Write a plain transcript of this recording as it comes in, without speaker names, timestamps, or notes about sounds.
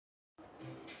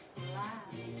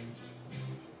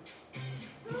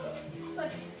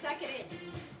suck it in.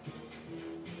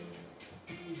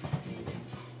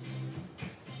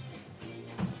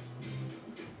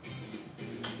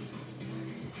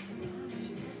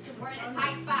 We're in a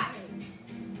tight spot.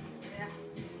 Yeah.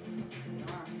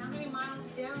 How many miles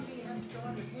down do you have to go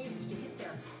on the page to get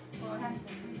there? Well,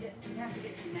 you have to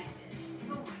get connected.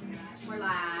 Oh my gosh. We're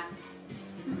live.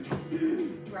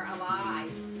 We're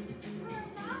alive.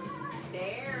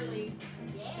 Barely.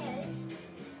 Yay.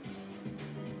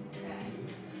 Okay.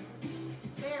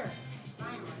 There.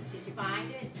 Finally. Did you find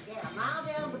it? Yeah, a mile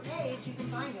down the page you can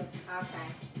find us. Okay.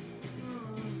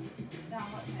 Down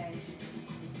what page?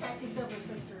 Sassy Silver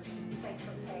Sisters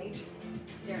Facebook page.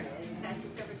 There it is. Sassy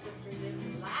Silver Sisters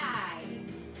is live.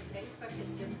 Facebook is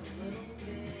just a little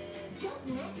bit. Just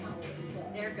now it says.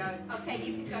 There it goes. Okay,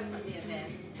 you can go from the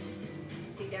events.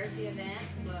 See, there's the event.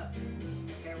 Look.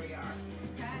 There we are.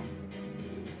 Okay.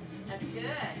 That's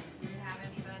good. Do you have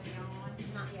anybody on?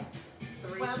 Not yet.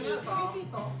 Three Well, people. no, 3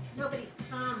 people. Nobody's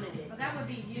commented. Well, that would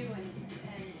be you and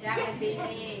That would be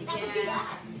me. That would be Yeah.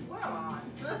 us. We're on.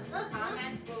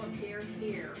 Comments will appear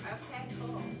here. Okay,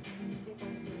 cool. Let's see if I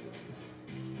can do this.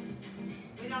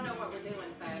 We don't know what we're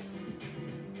doing, folks.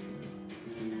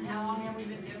 how long have we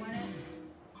been doing it?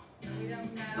 We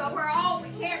don't know. But we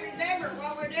can't remember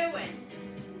what we're doing.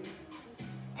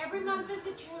 Every month is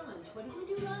a challenge. What did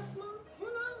we do last month? Who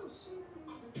knows?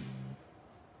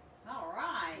 All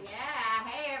right. Yeah,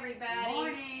 hey everybody.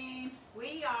 Morning.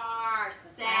 We are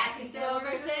Sassy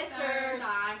Silver Sisters.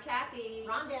 I'm Cathy.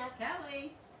 Rhonda.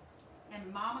 Kelly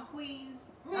and Mama Queens.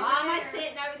 Mama's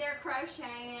sitting over there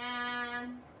crocheting.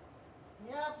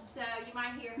 Yep. So you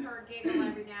might hear her giggle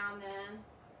every now and then.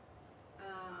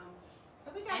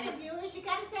 So we got And some it's- viewers. You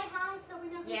gotta say hi so we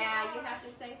know who Yeah, you you are. have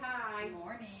to say hi. Good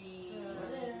morning.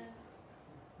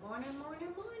 Morning,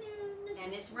 morning, morning.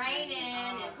 And it's raining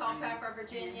in Culpeper,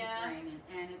 Virginia.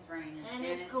 And it's raining. And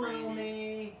it's raining.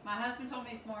 gloomy. My husband told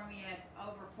me this morning we had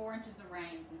over 4 inches of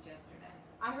rain since yesterday.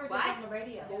 I heard What? it on the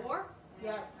radio. 4?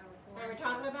 Yes. Over 4 They were inches.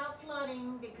 talking about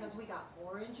flooding because we got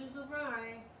 4 inches of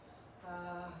rain.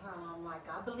 I'm like,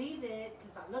 I believe it,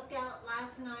 because I looked out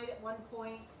last night at one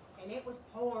point and it was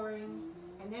pouring,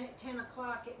 and then at 10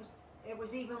 o'clock it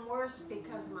was even worse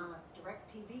because my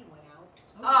DirecTV went out.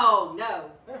 Oh,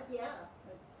 no. Yeah,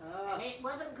 Oh. and it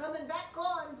wasn't coming back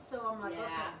on, so I'm like, Yeah.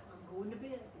 okay, I'm going to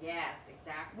bed. Yes,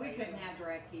 exactly. We couldn't have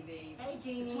DirecTV. Hey,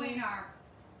 Jeannie.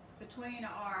 Between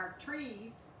our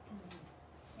trees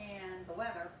and the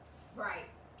weather, Right.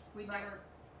 we never.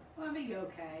 Well, it'd be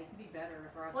okay. It'd be better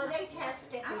for us. Well, not they to watch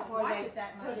test it I don't before watch they it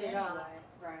that much put it anyway. up.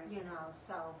 Right. You know,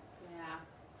 so Yeah.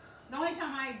 The only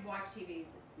time I watch TV is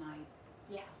at night.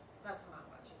 yeah, that's when I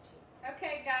watch it too.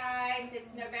 Okay, guys,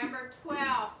 it's November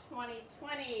 12th,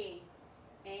 2020,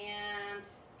 and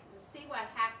let's see what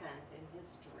happened in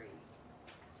history.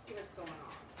 See what's going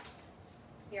on.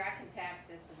 Here, I can pass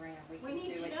this around. We can We need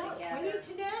do to it know. together. We need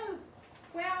to know.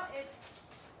 Well, it's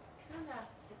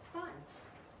fun.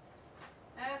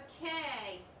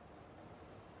 Okay.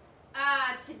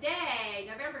 Today,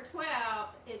 November 12th,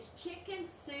 is Chicken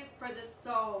Soup for the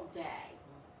Soul Day.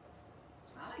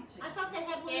 I like chicken. I thought they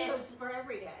had one of those for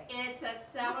every day. It's a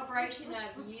celebration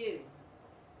of you.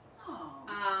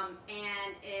 Oh.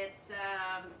 And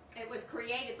it was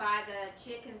created by the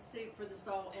Chicken Soup for the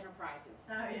Soul Enterprises.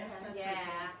 Oh yeah. That's pretty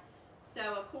Yeah.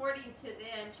 So according to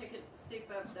them, Chicken Soup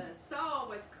of the Soul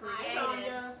was Hi,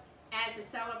 created Rhonda. as a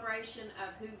celebration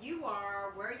of who you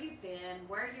are, where you've been,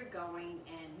 where you're going,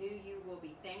 and who you will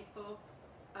be thankful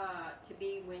to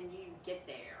be when you get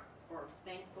there, or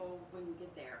thankful when you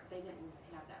get there. They didn't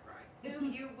have that right. Who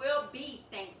you will be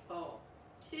thankful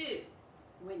to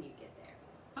when you get there.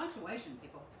 Punctuation,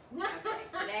 people. Okay,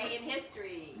 today in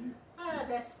history.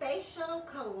 The Space Shuttle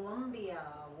Columbia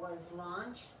was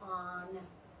launched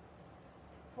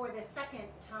for the second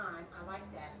time. I like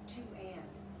that,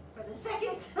 for the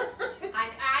second time.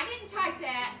 I didn't type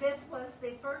that. This was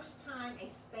the first time a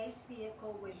space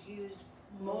vehicle was used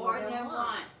More than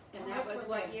once. And that this was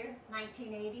what in year?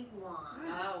 1981.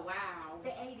 Oh, wow. The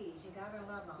 80s, you gotta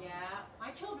love them. Yeah.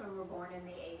 My children were born in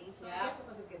the 80s, so Yeah. I guess it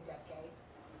was a good decade.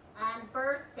 And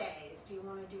birthdays, do you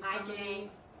want to do Hi, some of Jane.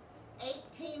 these?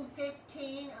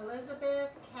 1815,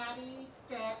 Elizabeth Cady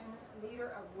Stanton,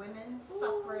 leader of women's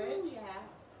suffrage. Ooh, yeah.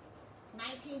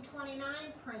 1929,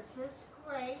 Princess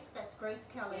Grace, that's Grace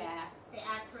Kelly, Yeah. the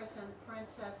actress and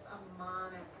Princess of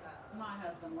Monaco. My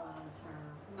husband loves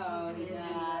her. Oh, he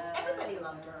does. Everybody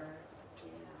loved her.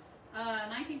 Yeah.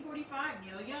 1945,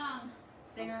 Neil Young,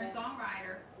 singer and Okay.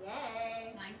 songwriter.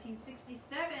 Yay.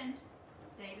 1967,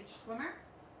 David Schwimmer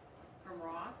from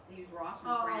Ross. He was Ross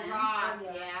from Oh, Friends. Ross, Oh,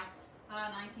 yeah. yeah.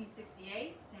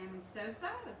 1968, Sammy Sosa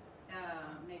was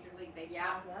Major League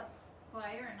Baseball Yep.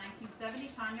 player. In 1970,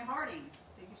 Tanya Harding,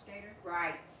 figure skater.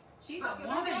 Right. She's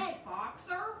Popular a woman day.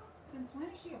 boxer. Since when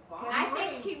is she a boxer? Good I morning.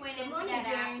 think she went Good into morning, that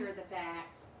Jane. after the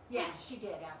fact. Yes, she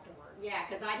did afterwards. Yeah,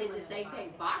 because I She did the went same into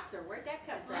thing. boxing. Boxer, where'd that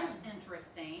come from? That's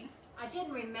interesting. I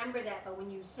didn't remember that, but when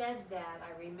you said that,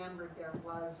 I remembered there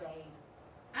was a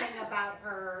I thing just- about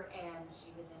her, and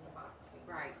she was into boxing.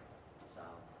 Right. So.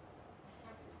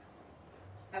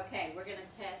 Okay, we're gonna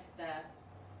test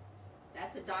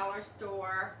that's a dollar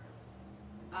store.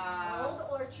 Old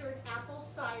Orchard apple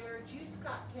cider juice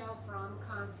cocktail from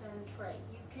Concentrate.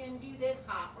 You can do this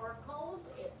hot or cold,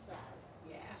 it says.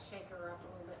 Yeah. Just shake her up a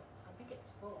little bit. I think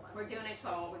it's full. We're doing it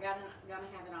cold. We're gonna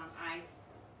have it on ice.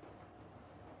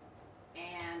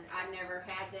 And I've never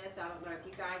had this. I don't know if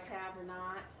you guys have or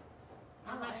not.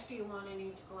 How much do you want in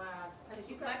each glass? As 'Cause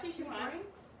you much got as you two want.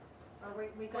 drinks? Or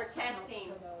we got We're something else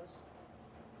testing. for those.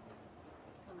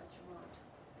 How much you want?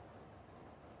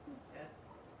 That's good.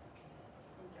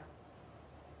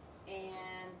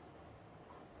 And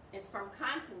it's from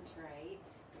Concentrate.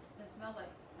 It smells like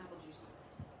apple juice.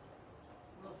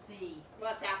 We'll see.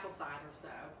 Well, it's apple cider, so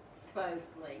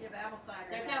supposedly. You have apple cider.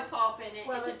 There's no has- pulp in it.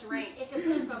 Well, it's a drink. It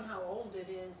depends on how old it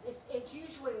is. It's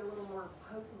usually a little more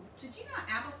potent. Did you know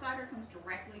apple cider comes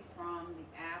directly from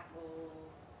the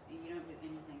apples and you don't do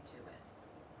anything to it?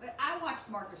 But I watched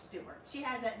Martha Stewart. She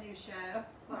has that new show.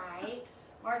 Right.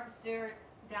 Martha Stewart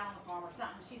down on the farm or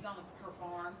something. She's on her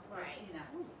farm. Right. You know,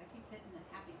 ooh, I keep hitting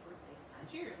the happy birthday sign.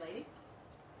 Cheers, ladies.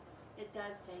 It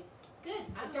does taste. Good.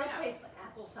 I It does know. taste like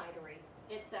apple cidery.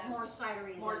 It's More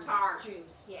cidery more than tart.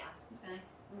 juice. Yeah. Okay.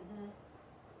 Mm-hmm.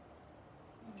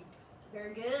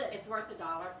 Very good. it's worth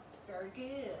 $1 very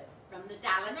good. from the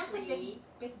Dollar And that's a Tree.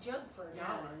 big jug for $1.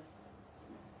 Yeah.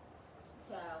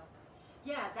 So,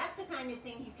 yeah, that's the kind of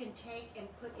thing you can take and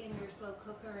put in your slow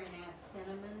cooker and add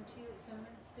cinnamon to it, cinnamon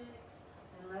sticks,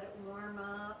 and let it warm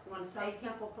up. You wanna Some say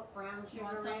some? people put brown You sugar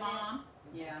want in some, it. Mom?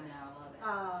 Yeah, I know. I love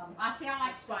it. Um, I see. I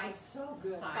like that stuff spice. is so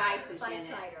good. cider. Spices. Spice in it.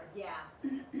 cider,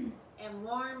 yeah. And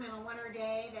warm in a winter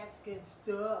day, that's good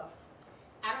stuff.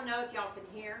 I don't know if y'all can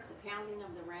hear the pounding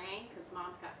of the rain because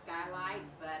Mom's got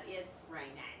skylights, but it's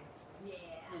raining. Yeah.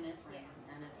 And it's raining.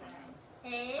 And it's raining.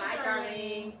 Hey, Hi,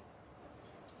 darling.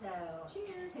 So,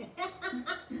 Cheers.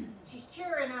 she's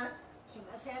cheering us. She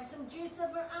must have some juice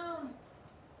of her own.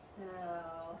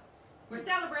 So, We're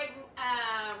celebrating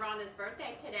Rhonda's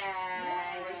birthday today.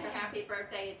 Yay. Wish her happy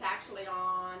birthday. It's actually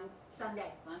on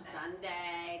Sunday.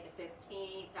 Sunday, the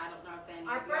 15th. I don't know if any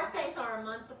Our of y'all have- birthdays are a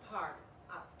month apart.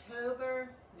 October,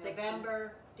 16.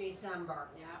 November, December.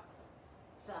 Yeah.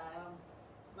 So,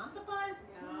 month apart.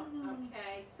 Yeah.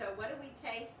 Okay. So what are we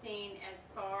tasting as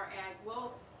far as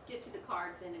we'll get to the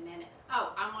cards in a minute.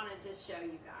 Oh, I want to just show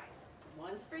you guys.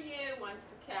 One's for you, one's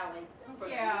for Kelly. For,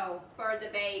 for the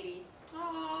babies.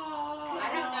 Oh. I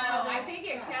don't know. I Oh,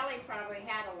 figured sad. Kelly probably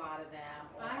had a lot of them,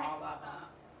 or all of them,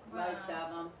 most of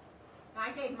them.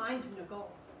 I gave mine to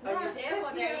Nicole. Oh, you did?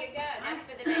 Well, there Yeah. you go. That's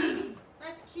for the babies.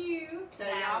 That's cute. So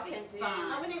That'll y'all be can do. fun.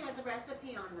 Oh, and it has a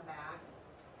recipe on the back.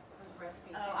 There's a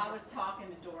recipe. Oh, I was talking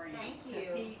to Dorian. Thank 'cause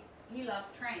you. He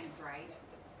loves trains, right?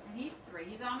 And he's 3.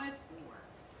 He's almost 4.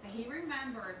 And he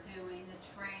remembered doing the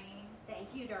train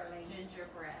Thank you, darling.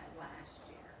 gingerbread last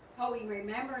year. Oh, he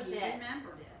remembers He it.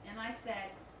 remembered it. And I said,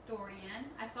 Dorian,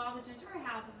 I saw the gingerbread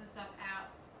houses and stuff out,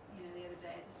 the other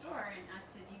day at the store. And I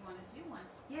said, you want to do one?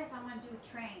 Yes, I want to do a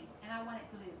train. And I want it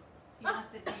blue. He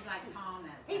wants it to be like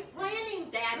Thomas. He's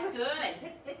planning. That's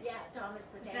good. Yeah, Thomas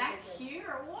the Is Tank that Engine. cute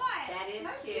or what? That is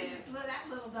Most cute. kids, that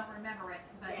little don't remember it,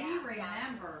 but he Yeah, yeah.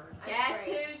 remembered. That's Guess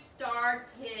great. who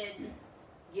started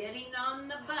getting on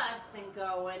the bus and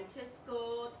going to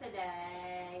school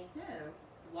today? Who?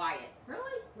 Wyatt.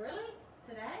 Really? Really?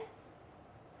 Today?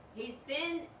 He's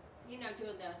been,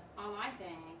 doing the online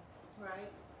thing.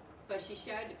 Right. But she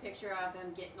showed a picture of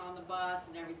him getting on the bus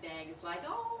and everything. It's like,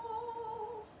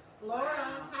 oh. Laura.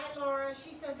 Wow. Hi, Laura.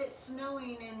 She says it's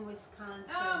snowing in Wisconsin.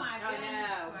 Oh my Oh, goodness.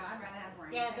 no. Well, I'd rather have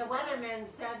rain. Yeah, the weatherman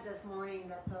said this morning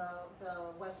that the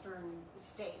western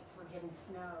states were getting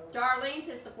snow. Darlene's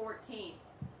is the 14th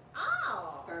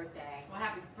Oh. birthday. Well,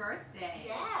 happy birthday.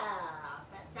 Yeah.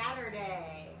 That's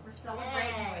Saturday. We're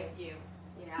celebrating Yay. with you.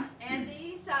 Yeah. And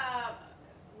these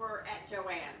were at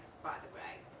Joann's, by the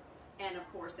way. And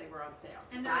of course they were on sale.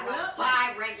 And I they're don't Wilton.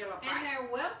 buy regular price. And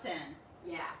they're Wilton.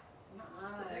 Yeah. So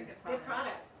they're good Good product.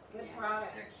 products. Good Yeah.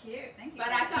 product. They're cute. Thank you.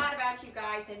 But I thought about you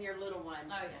guys and your little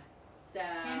ones. Oh, yeah. So.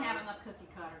 Can't have enough cookie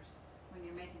cutters when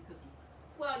you're making cookies.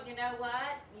 Well, you know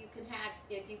what? You can have,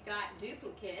 if you've got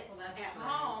duplicates Well, that's at true.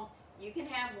 home, you can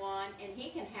have one and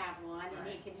he can have one and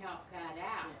he Right. can help cut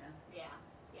out. Yeah.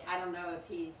 I don't know if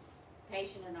he's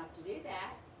patient enough to do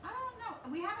that. I don't know.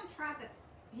 We haven't tried the.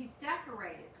 He's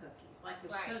decorated cookies, like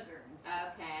with Right. sugar and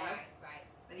stuff. Okay. Right.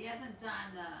 But he hasn't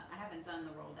done the. I haven't done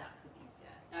the rolled out cookies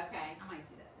yet. Okay. I might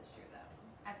do that this year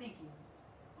though. I think he's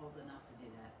old enough to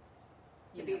do that.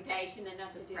 To be patient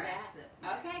enough to do press that. it.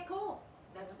 Yeah. Okay, cool.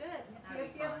 That's good.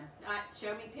 That'd be Yep, fun.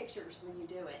 Show me pictures when you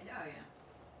do it. Oh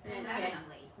yeah. And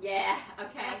Definitely. yeah.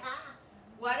 Okay.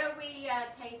 What are we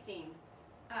tasting?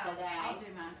 Oh, Today. I'll do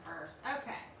mine first.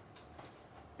 Okay.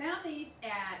 Found these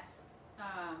at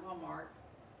Walmart,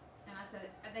 and I said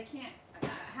they can't.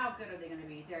 How good are they going to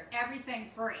be? They're everything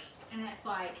free, and it's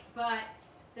like, but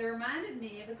they reminded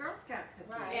me of the Girl Scout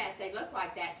cookies. Right. Yes, they look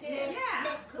like that too. Mint, Yeah.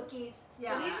 mint cookies.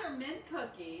 Yeah. So these are mint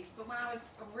cookies, but when I was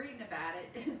reading about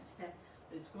it,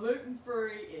 it's gluten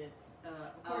free. It's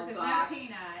of course Oh, there's gosh. no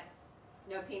peanuts.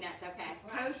 No peanuts. Okay. It's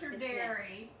kosher It's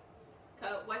dairy.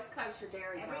 What's kosher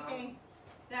dairy? Everything.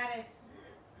 That it's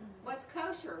What's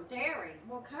kosher dairy?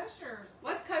 well kosher's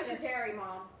What's kosher It's- dairy,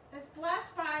 Mom? it's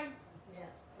blessed by Yeah.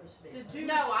 the Jewish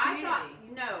No, I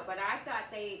community. thought but I thought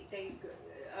they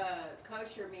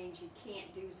kosher means you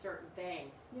can't do certain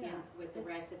things Yeah, with the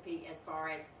it's- recipe as far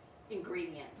as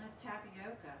ingredients. That's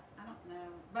tapioca. I don't know.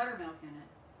 Buttermilk in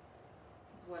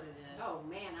it is what it is. Oh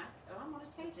man, I want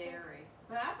to taste it. Dairy.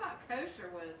 But I thought kosher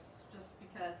was just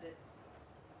because it's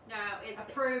No, it's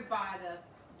approved by the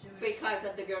Jewish. because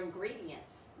of the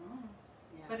ingredients. Mm.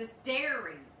 Yeah. But it's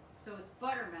dairy, so it's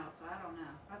buttermilk. So I don't know.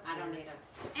 That's I don't weird.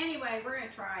 either. Anyway, we're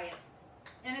gonna try it,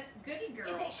 and it's Goody Girl.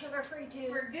 Is it sugar free too?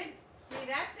 For good. See,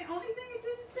 that's the only thing it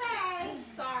didn't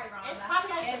say. Sorry, Rhonda. It's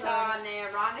probably It's on there.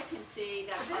 Rhonda can see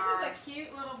the But this hearts. is a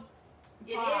cute little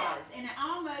It box, is. and it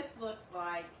almost looks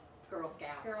like Girl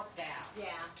Scouts. Girl Scout,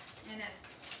 Yeah. and it's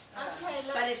Okay,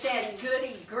 let's But it says see.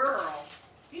 Goody Girl.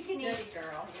 You can Goody eat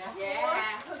Girl. Yeah.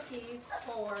 Yeah. 4 cookies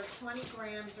for 20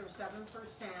 grams or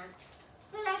 7%.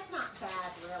 So that's not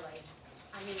bad, really.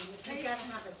 I mean, you gotta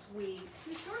have a sweet.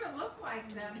 They sort of look like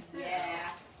them too. Yeah.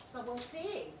 So we'll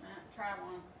see. Try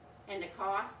one. And the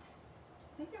cost?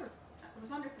 I think they were. It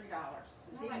was under $3.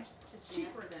 It's Oh, even. like- It's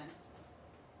cheaper than.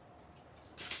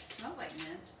 Smells like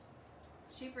mint.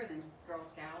 Cheaper than Girl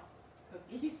Scouts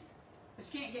cookies. But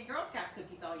you can't get Girl Scout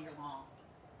cookies all year long.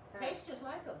 Tastes just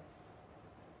like them.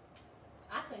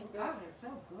 I think. Oh, they're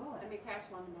so Let good. me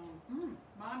pass one to Mom.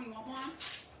 Mom, you want one?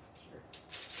 Sure.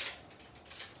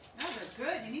 No, they're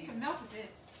good. You need some milk with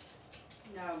this.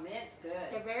 No, mint's good.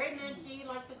 They're very minty,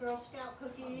 like the Girl Scout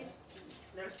cookies.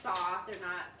 They're soft. They're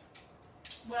not.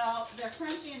 Well, they're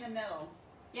crunchy in the middle.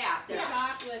 Yeah, The they're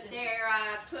chocolate is. they're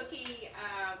cookie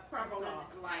crumble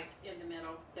soft. like in the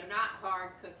middle. They're not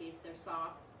hard cookies. They're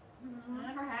soft. I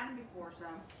never had them before, so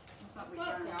I thought we'd Look,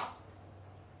 try them. y'all.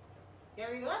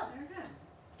 There you go. They're good.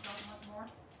 Want much more?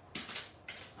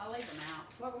 I'll leave them out.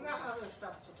 Well, we got other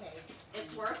stuff to taste.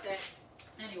 It's worth it.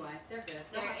 Anyway, they're good.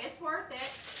 It's worth it.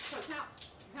 So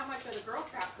how much are the Girl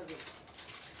Scout cookies?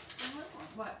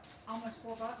 What? Almost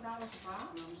 $4 a box?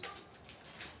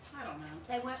 I don't know.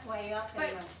 They went way up But-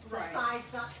 and the right. size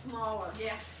got smaller.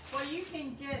 Yeah. Well, you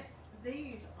can get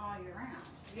these all year round.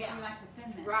 If Yeah. you like the thin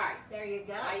mints. Right. There you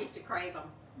go. I used to crave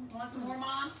them. Want some more,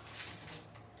 Mom?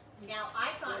 Now,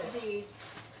 I got these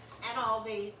at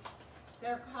Aldi's.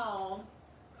 They're called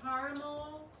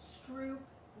Caramel Stroop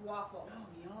Waffle. Oh,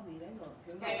 yummy. They look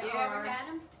good. They Have you are ever had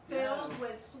them? Filled No.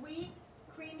 with sweet,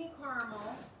 creamy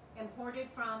caramel, imported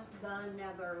from the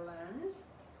Netherlands.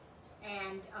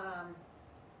 And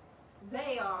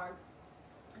they are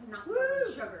not Woo! full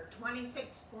of sugar.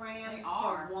 26 grams They for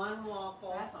are. one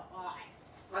waffle. That's a lot.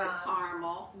 Or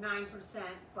caramel. 9%,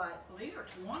 but Well, these are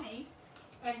 20.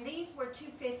 and these were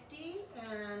 $2.50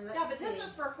 and let's Yeah, but see. this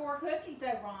was for 4 cookies, though,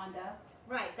 Rhonda.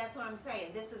 Right, that's what I'm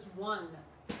saying. This is one.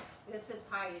 This is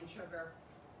high in sugar.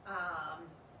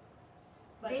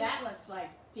 But These- that looks like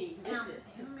delicious.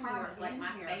 How Because many caramel's are like in my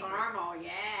here? favorite. Caramel,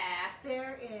 yeah.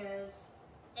 There is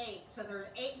 8, so there's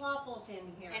 8 waffles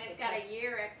in here. And it's got because- a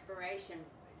year expiration,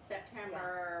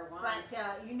 September 1.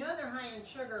 But you know they're high in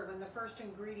sugar when the first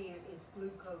ingredient is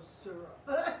glucose syrup.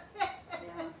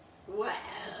 Yeah. Wow.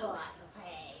 But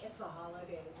hey, it's the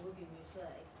holidays. What can you say?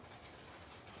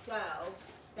 So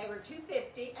they were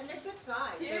 $2.50, and they're good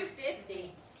size. They're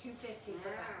 $2.50. $2.50 for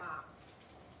that Wow. box.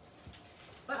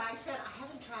 But I said I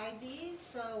haven't tried these,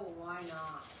 so why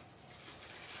not?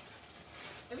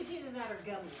 It was either that or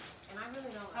gummies, and I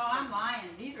really don't. Oh, I'm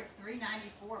lying. These are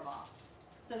 $3.94 box.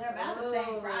 So they're about the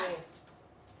same Oh. price.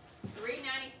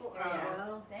 $3.94.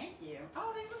 Yeah. Thank you.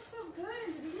 Oh, they look so good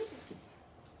and delicious.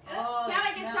 Oh, Kelly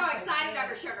it gets so smells excited good.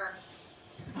 over sugar.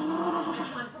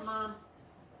 There's one for Mom.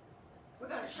 We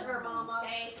got a sugar bomb up.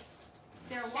 Taste.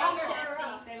 They're Taste waffle.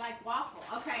 testing. They like waffle.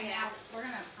 Okay, Yeah. now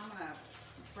I'm gonna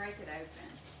break it open.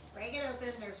 Break it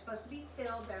open. They're supposed to be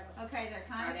filled. Okay, they're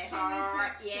kind Are of they chewy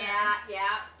hard? texture.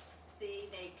 Yeah. See,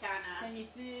 they kind of Can you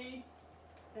see?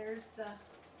 There's the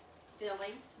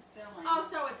filling. filling. Oh,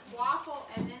 so it's waffle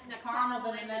and then the Caramel's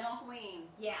caramel in the middle? between.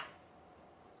 Yeah.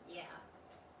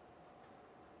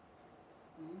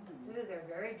 Mm. Ooh, they're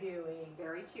very gooey.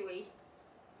 Very chewy.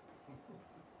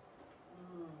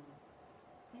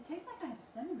 They taste like they have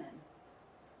cinnamon.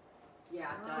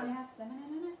 Yeah, it Do they does. have cinnamon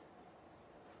in it?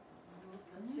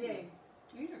 Let's see.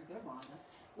 These are good, Rhonda.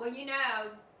 Well, you know,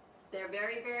 they're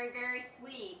very, very, very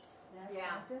sweet. Yeah.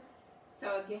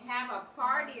 So if you have a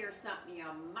party or something, you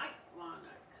might want to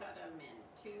cut them in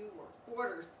 2 or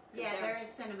quarters. 'Cause Yeah, they're there is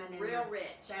cinnamon in real them.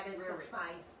 rich. That is real the rich.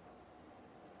 spice.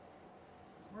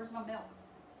 Where's my milk?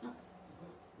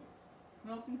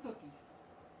 Milk and cookies.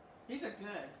 These are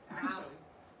good, actually.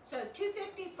 So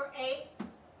 $2.50 for 8,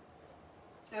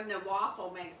 And the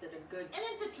waffle makes it a good and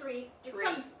it's a treat. It's treat.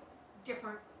 some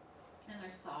different. And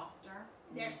they're softer.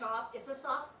 They're soft. It's a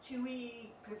soft, chewy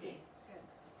cookie. It's good.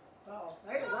 Oh,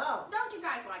 there you go. Don't you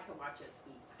guys like to watch us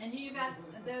eat? And you got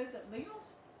those at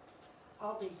Lidl's?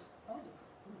 Aldi's. Aldi's.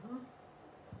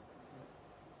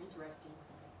 Interesting.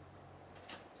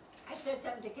 I said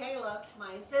something to Kayla,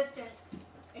 my assistant,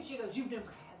 and she goes, "You've never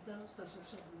had those? Those are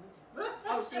so good."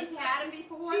 Oh, she's had them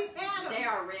before? She's had them. They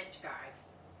are rich, guys.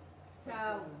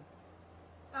 So,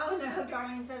 oh no,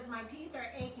 darling says my teeth are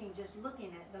aching just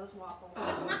looking at those waffles.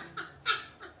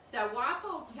 The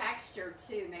waffle texture,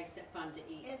 too, makes it fun to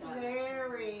eat. It's doesn't it?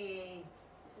 very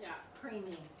Yeah.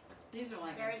 creamy, These are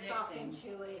like very addicting. soft and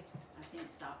chewy. I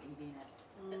can't stop eating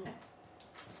it. Mm.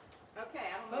 Okay,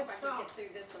 I don't know Good if I stuff. can get through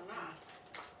this or not.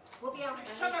 We'll be on I need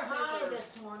sugar high scissors.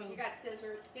 this morning. You got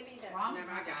scissors? Give me that. Ron, No,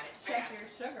 I got it. I Check got it. your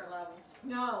sugar levels.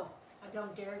 No, I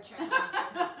don't dare check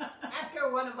after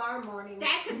one of our mornings.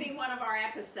 That could be one of our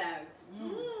episodes.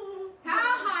 Mm. How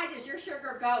high does your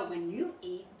sugar go when you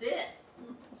eat this?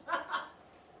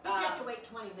 But you have to wait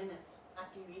 20 minutes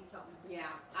after you eat something. Yeah,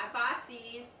 I bought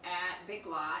these at Big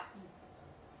Lots.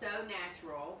 So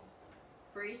natural,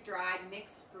 freeze-dried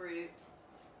mixed fruit.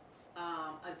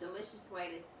 A delicious way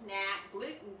to snack,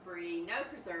 gluten-free, no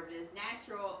preservatives,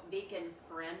 natural,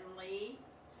 vegan-friendly.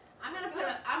 I'm gonna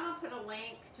put a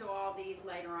link to all these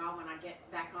later on when I get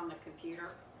back on the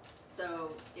computer.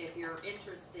 So if you're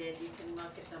interested, you can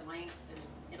look at the links and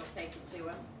it'll take you to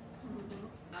them.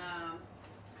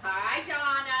 Hi,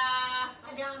 Donna.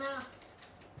 Hi, Donna.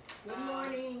 Good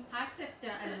morning. Hi,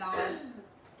 sister-in-law.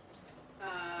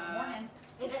 Good morning.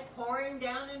 Is it pouring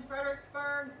down in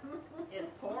Fredericksburg? It's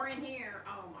pouring here.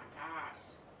 Oh my gosh.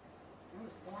 It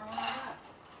was pouring on us.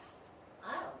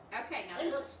 Oh, Okay, now it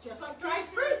this looks just like dried this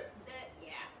fruit.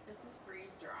 this is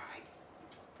freeze-dried.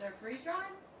 They're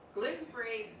freeze-dried?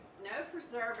 Gluten-free, no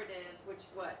preservatives, which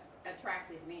what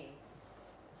attracted me.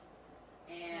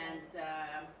 And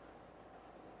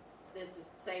this is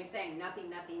the same thing.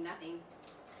 Nothing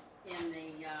in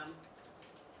the,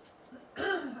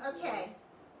 Okay.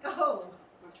 Oh,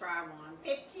 we'll try one.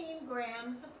 15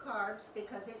 grams of carbs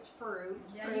because it's fruit.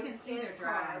 Yeah, fruit you can see is they're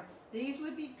dry. carbs. These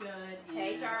would be good.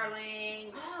 Hey, in-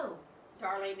 Darlene. Oh,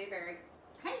 Newberry.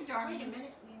 Hey, wait a darling.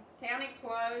 minute. County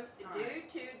closed All due right.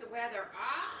 to the weather.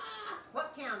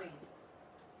 What county?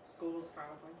 Schools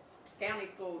probably. County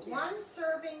schools, yeah. One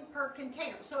serving per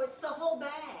container. So it's the whole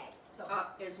bag. So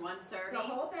Is one serving. the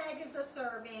whole bag is a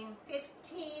serving.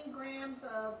 15 grams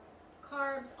of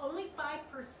carbs, only 5%.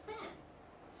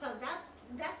 So that's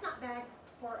not bad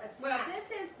for a Well, snack.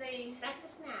 this is the That's a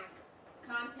snack.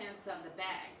 contents of the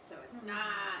bag, so it's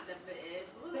not the it's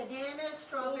a little Bananas, fools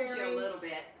strawberries. you a little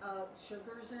bit.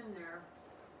 Sugar's in there.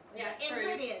 Yeah, it's fruit.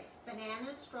 Ingredients: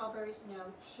 bananas, strawberries. No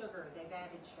sugar. They've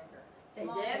added sugar. They did?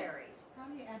 Mulberries. How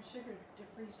do you add sugar to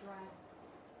freeze-dried?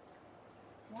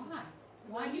 Why?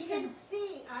 Well, you can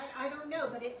see. I don't know,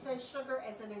 but it says sugar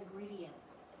as an ingredient.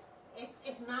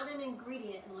 It's not an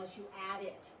ingredient unless you add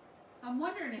it. I'm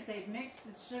wondering if they've mixed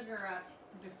the sugar up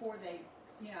before they,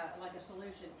 like a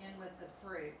solution in with the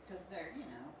fruit, because they're,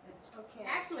 it's Okay.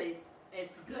 Actually,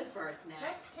 it's good for a snack.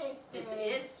 Let's taste It the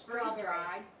is freeze strawberry.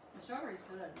 dried. the strawberry's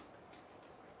good,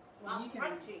 Well, you can-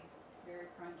 crunchy. very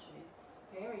crunchy.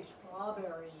 Very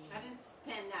strawberry. I didn't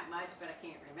spend that much, but I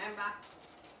can't remember.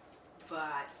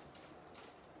 But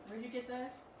Where'd you get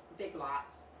those? Big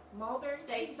Lots. Mulberries.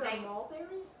 These are they-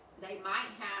 mulberries. They might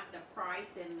have the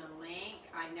price in the link.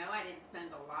 I know I didn't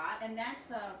spend a lot. And that's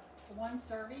one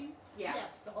serving. Yeah,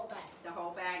 Yes, the whole bag. the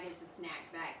whole bag is a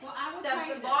snack bag. Well, I will tell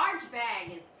you The this. large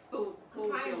bag is fools you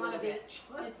Trying a one little of bit. each.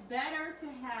 It's better to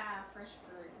have fresh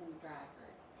fruit than dry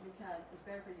fruit because it's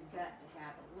better for your gut to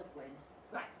have a liquid,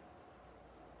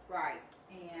 Right.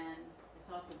 and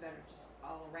it's also better just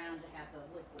all around to have the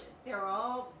liquid.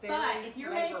 very But if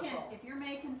you're flavorful.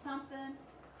 making something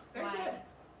Very like good.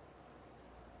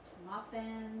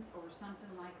 muffins or something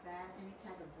like that, any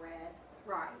type of bread,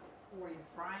 Right. or you're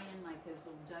frying like those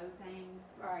little dough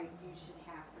things, Right. you should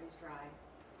have freeze-dried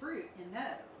fruit in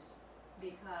those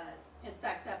because It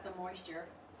sucks up the moisture.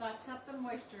 sucks up the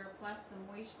moisture, plus the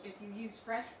moisture. If you use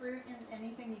fresh fruit in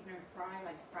anything you're gonna fry,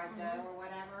 like fried dough or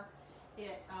whatever,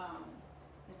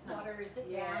 it's not. Waters it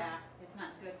Yeah, down. it's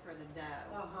not good for the dough.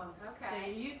 So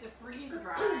Okay. you use the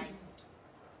freeze-dried.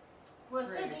 Well,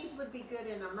 so fruit. these would be good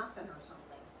in a muffin or something.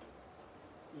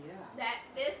 Yeah.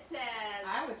 This says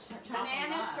I would chop them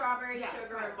banana, up. strawberry, Yeah,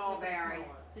 sugar, right, and mulberries. make it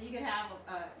smaller. So you could have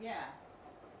yeah.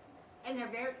 And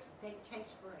they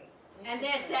taste great. They And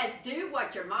taste this says, do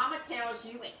what your mama tells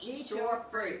you and eat your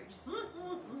fruits. great.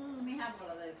 Let me have one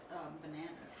of those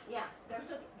bananas, Yeah,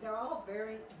 they're all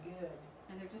very good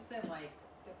and they're just so like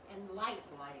and light.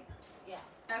 light. Yeah.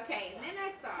 Okay, and then I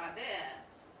saw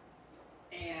this,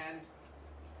 and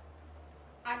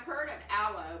I've heard of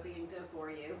aloe being good for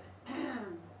you.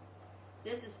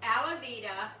 This is aloe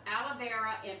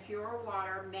vera in pure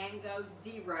water, mango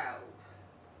zero.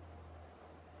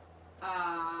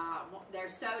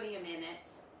 There's sodium in it,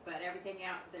 but everything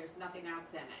else, there's nothing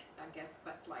else in it, I guess,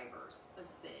 but flavors. Let's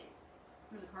see.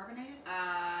 Was it carbonated?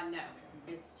 No,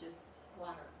 it's just,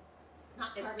 Water.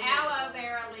 Not it's carbonated aloe water.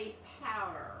 vera leaf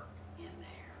powder in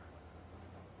there.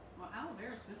 Well, aloe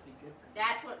vera is supposed to be good for you.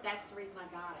 That's the reason I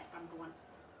got it. I'm going,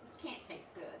 this can't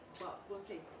taste good. Well, we'll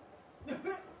see.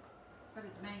 But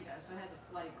it's mango, so it has a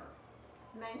flavor.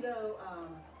 Mango,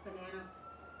 banana,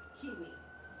 kiwi.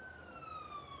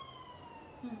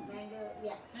 Mango,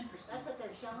 yeah. Interesting. That's what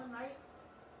they're showing, right?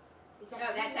 Is that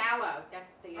No, that's kiwi? aloe.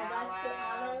 That's the Oh, aloe. that's the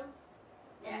aloe.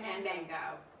 Yeah, and mango.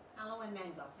 Aloe and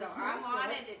mango. So It I smells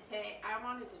wanted good.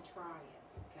 to try it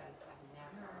because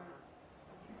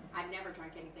I've never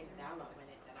drank anything with aloe in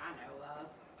it that I know of.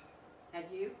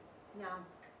 Have you? No.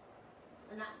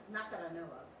 Not that I know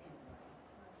of, anyway.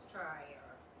 Let's try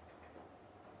or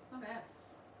Not bad.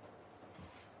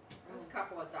 It was a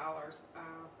couple of dollars.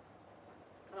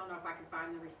 I don't know if I can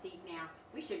find the receipt now.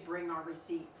 We should bring our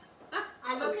receipts.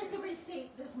 I looked at the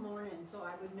receipt this morning, so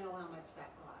I would know how much that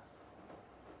cost.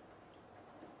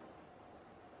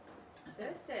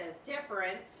 This is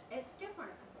different, It's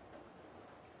different.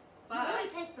 but You really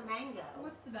taste the mango.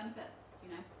 What's the benefits?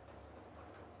 You know.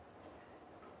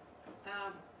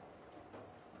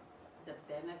 the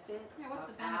benefits Yeah, what's of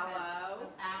the benefits aloe. of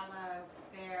aloe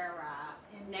vera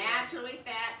in Naturally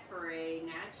fat-free,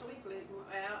 naturally gluten.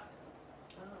 Well,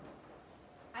 Oh.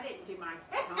 I didn't do my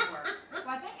homework. Well,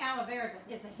 I think aloe vera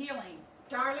is a healing.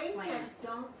 Darlene Plant. says,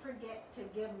 don't forget to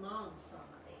give Mom some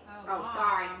of these. Oh,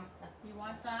 sorry. You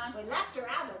want some? We left her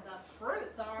out of the fruit.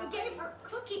 Sorry. We gave her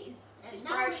cookies. And She's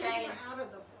now we crocheting. leave her out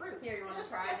of the fruit. Here, you want to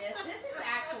try this? This is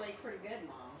actually pretty good,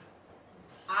 Mom.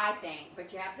 I think,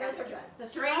 but you have to Those have are a good.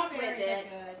 The drink with strawberries it. are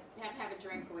good. You have to have a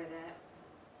drink with it.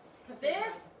 'Cause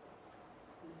This,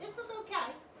 is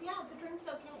okay. Yeah, the drink's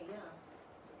okay, yeah.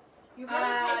 You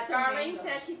really taste the Darlene mango.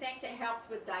 says she thinks it helps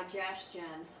with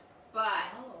digestion, but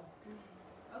Oh.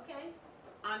 Okay.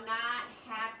 I'm not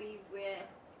happy with.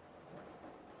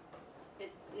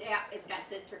 It's got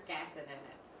citric acid in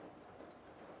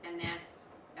it, and that's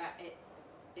it.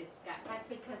 It's got. That's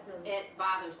because of It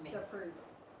bothers me. the fruit.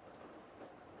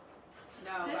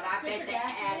 No, but I bet Citric they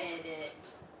acid? added it.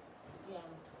 Yeah.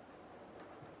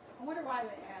 I wonder why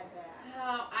they add that.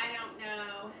 Oh, I don't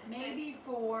know. Maybe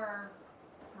for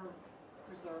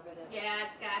preservative. Yeah,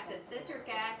 it's got the citric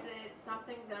acid,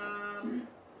 something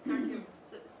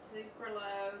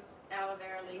sucralose, aloe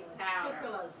vera leaf powder.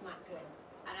 Sucralose not good.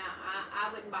 And I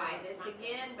wouldn't buy this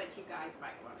again, but you guys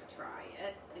might want to try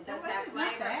it. It does Oh, have it's not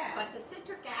flavor, bad. but the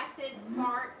citric acid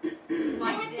part, They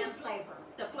like have this, good flavor.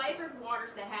 the flavored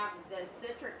waters that have the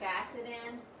citric acid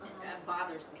in,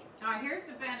 bothers me. All right, here's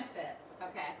the benefits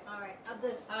Okay, All right. Of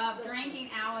this. of this drinking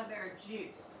aloe vera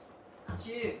juice.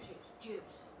 juice.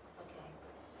 Juice. Okay.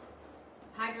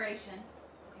 Hydration.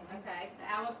 Okay. Okay, The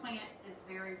aloe plant is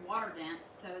very water dense,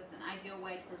 so it's an ideal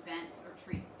way to prevent or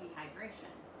treat dehydration.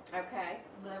 okay,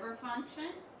 Liver function,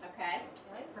 okay,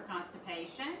 Okay. for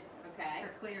constipation, okay, for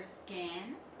clear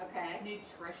skin, okay.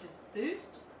 nutritious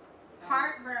boost,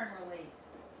 heartburn relief.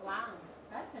 Wow.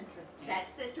 That's interesting. That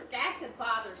citric acid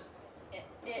bothers it.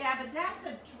 Yeah, but that's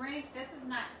a drink. This is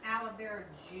not aloe vera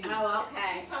juice. Oh,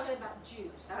 okay. She's talking about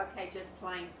juice. Okay, just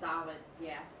plain solid,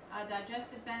 yeah.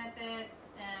 Digestive benefits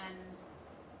and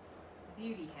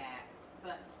beauty hacks.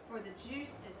 But for the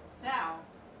juice itself,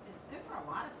 it's good for a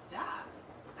lot of stuff.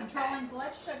 Controlling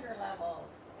blood sugar levels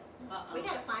We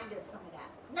gotta find us some of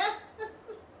that.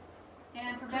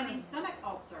 and preventing stomach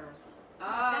ulcers.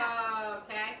 Oh,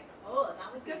 okay.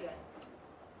 was good.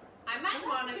 I might Well,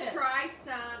 want that's to good. try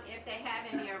some if they have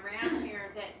any around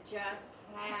here that just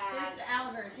This has. is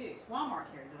aloe vera juice.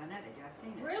 Walmart carries it. I know they do. I've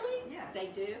seen it. Really? Yeah. They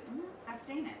do I've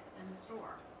seen it in the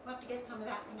store. We'll have to get some of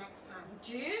that for next time.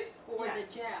 juice or Yeah. the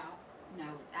gel. No,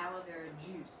 it's aloe vera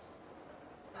juice.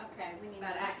 Okay, we need.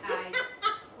 But to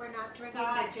We're not drinking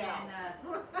saw the it gel.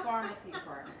 in the pharmacy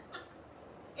department.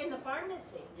 In the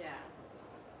pharmacy. Yeah.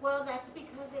 Well, that's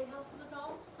because it helps with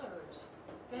ulcers.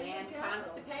 There and you go.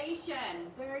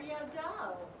 constipation. There you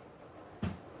go.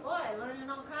 Boy, learning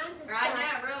all kinds of stuff. I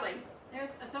know, really.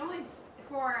 It's only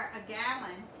for a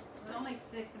gallon. It's only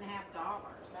 $6.50.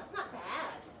 That's not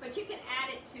bad. But you can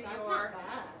add it to That's your. not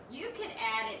bad. You can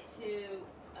add it to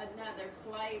another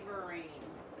flavoring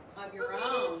of your But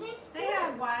own. maybe it tastes They good.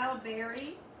 have wild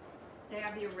berry. They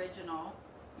have the original.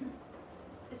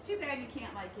 It's too bad you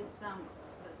can't like get some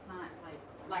that's not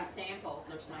Like samples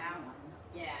or that something. one.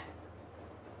 Yeah.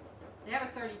 They have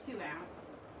a 32 ounce.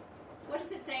 What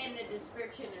does it say in the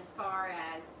description as far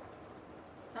as?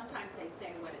 Sometimes they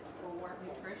say what it's for.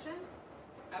 Nutrition?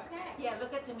 Okay. Yeah,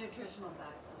 look at the nutritional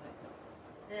facts of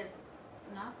it. It's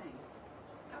nothing.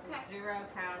 Okay. It's 0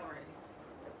 calories.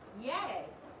 Yay.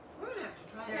 We're going to have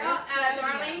to try There that. is sodium.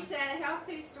 Darlene said health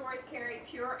food stores carry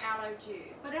pure aloe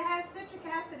juice. But it has citric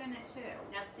acid in it too.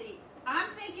 Now see,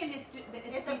 I'm thinking it's just, that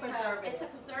It's a because preservative. it's a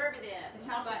preservative. It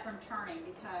helps but, it from turning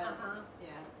because Uh-huh.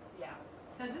 Yeah.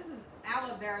 because this is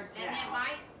aloe vera gel. and it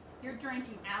might You're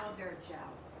drinking aloe vera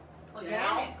gel.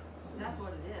 Organic. That's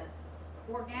what it is.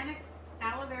 Organic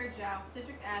aloe vera gel,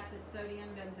 citric acid, sodium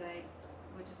benzoate,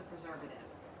 which is a preservative.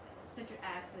 Citric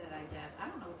acid, I guess. I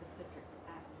don't know what the citric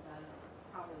acid does. It's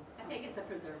probably I think it's a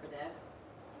preservative.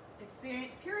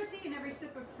 Experience purity in every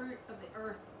sip of fruit of the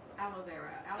earth. Aloe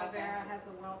vera. Aloe Okay. vera has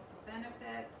a wealth of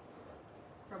benefits,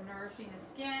 from nourishing the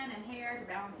skin and hair to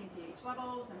balancing pH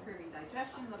levels, improving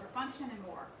digestion, liver function, and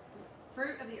more.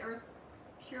 Fruit of the earth,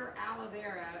 pure aloe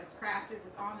vera, is crafted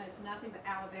with almost nothing but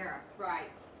aloe vera. Right.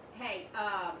 Hey,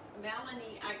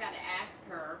 Melanie, I got to ask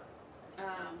her.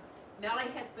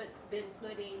 Melanie has been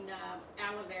putting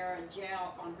aloe vera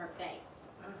gel on her face.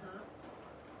 Uh-huh.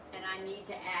 And I need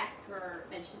to ask her,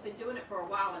 and she's been doing it for a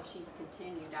while, if she's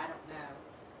continued, I don't know.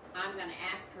 I'm going to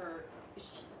ask her,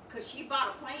 because she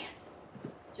bought a plant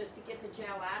just to get the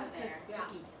gel out of It's so there. Yeah.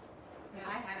 sticky. Yeah.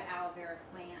 I had an aloe vera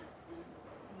plant, and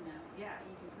yeah,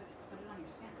 you can put it on your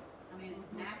skin. I mean,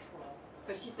 it's natural.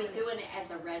 But she's been doing it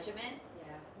as a regimen,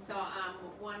 Yeah. so I'm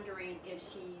wondering if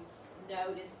she's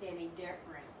noticed any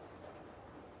difference.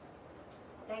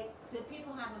 The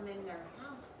people have them in their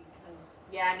house because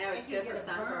Yeah, I know it's if you good for get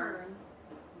a sunburns. burn,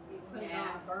 you put it Yeah. on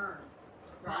a burn.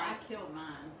 Well, I Right. killed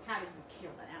mine. How did you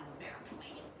kill an aloe vera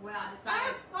plant? Well, I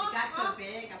decided it got so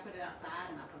big, I put it outside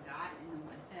and I forgot in the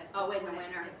winter. Oh, in the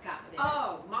winter. It got big.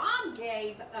 Oh, Mom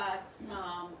gave us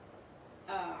some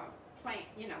plant,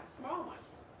 small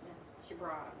ones. She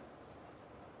brought them.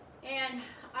 And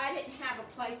I didn't have a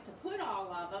place to put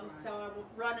all of them, Right. so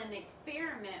I run an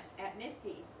experiment at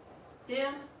Missy's.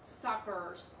 Them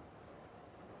suckers,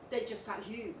 they just got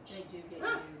huge. They do get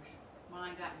huge.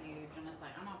 Mine got huge, and it's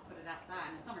like, I'm going to put it outside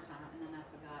in the summertime, and then I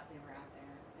forgot they were out there.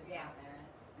 It was Yeah. out there.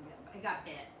 It got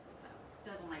bit, so it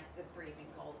doesn't like the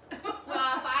freezing cold.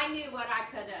 Well, if I knew what I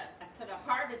could have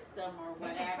harvested them or It's a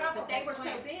whatever, but they tropical were so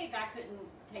plant. big I couldn't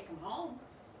take them home.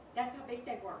 That's how big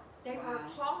they were. They were Wow.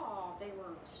 tall. They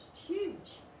were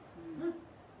huge. Mm.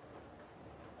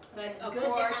 But of Good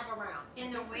course, to have around.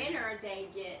 in the winter they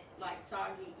get like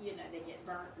soggy. They get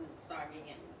burnt and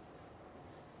soggy,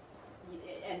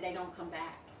 and they don't come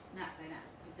back. No, they don't.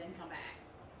 It didn't come back.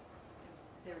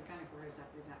 They were kind of gross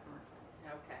after they got burnt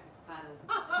Okay. by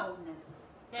the coldness.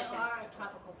 They Okay. are a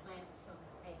tropical plant, so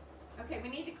hey. Okay, we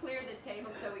need to clear the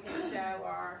table so we can show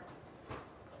our.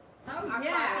 Oh, Our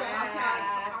yeah.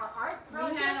 project, our art We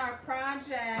project. had our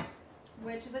project,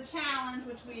 which is a challenge,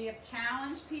 which we have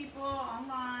challenged people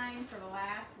online for the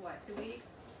last, 2 weeks?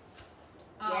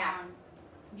 Yeah.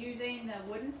 Using the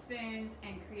wooden spoons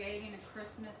and creating a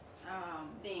Christmas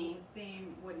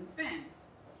theme wooden spoons.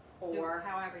 Do Or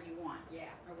however you want, yeah,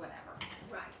 or whatever.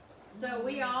 Right. So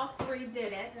we all three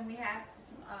did it, and we have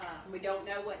some, we don't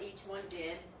know what each one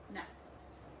did. no.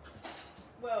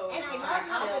 Whoa! And I love I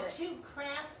how spilled the it. two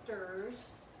crafters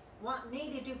want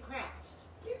me to do crafts.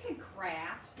 You can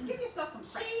craft. Give yourself some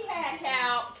craft. She had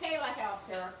help. Kayla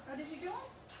helped her. Oh, did you do them?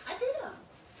 I did them.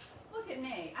 Look at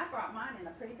me. I brought mine in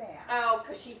a pretty bag. Oh,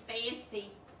 'cause she's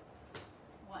fancy.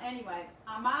 Well, anyway,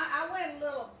 I went a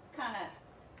little kind of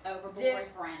Overboard.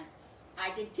 different. I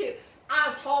did too.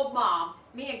 I told Mom,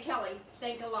 me and Kelly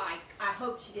think alike. I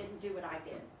hope she didn't do what I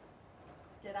did.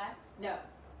 Did I? No.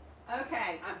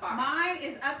 Okay, I'm fine. mine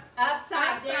is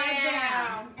Upside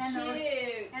down. And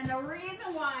Cute. the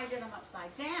reason why I did them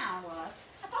upside down was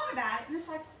I thought about it, and it's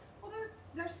like, well,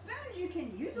 they're spoons you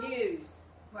can use.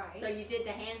 Right. So you did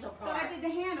the handle So part. I did the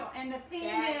handle, and the theme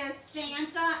Yes. is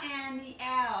Santa and the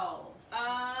elves.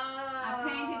 I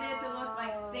painted it to look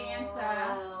like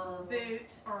Santa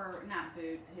boot, or not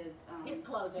boot, his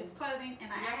clothing.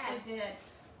 and I actually did.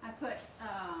 I put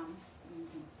you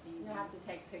can see. You have to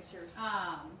take pictures.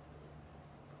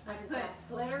 What is put that?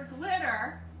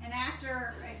 glitter, and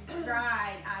after it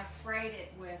dried, I sprayed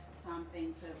it with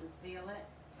something so it would seal it.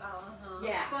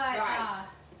 Yeah, But right.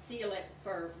 Seal it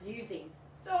for using.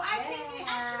 so I can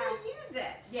actually use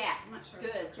it. Yes. I'm not sure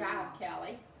Good it's coming job, out.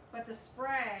 Kelly. But the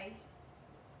spray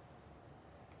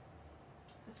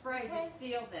just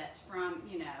sealed it from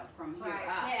from here Right.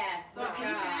 up. Yes. So Good you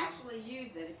job. can actually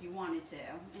use it if you wanted to,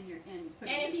 and put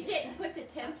it And in if you the didn't kitchen. put the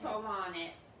tinsel on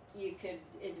it,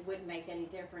 it wouldn't make any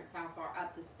difference how far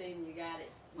up the spoon you got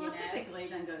it. You Well, know? typically it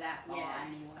doesn't go that far Yeah.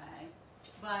 anyway.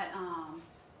 But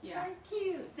yeah. Very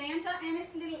cute. Santa and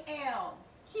its little elves.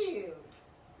 Cute.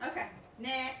 Okay,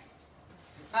 next.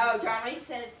 Oh, Darlene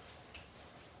says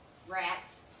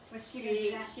rats. Was she gonna do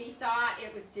She that? she thought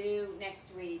it was due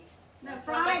next week. No, But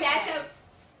Friday. that's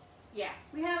yeah.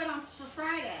 We have it on for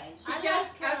Friday. She I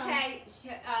just like, okay.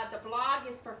 The blog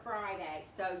is for Friday,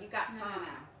 so you got No.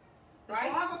 time. The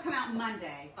Right? blog will come out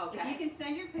Monday. Okay. If you can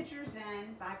send your pictures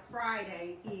in by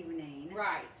Friday evening,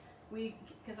 Right.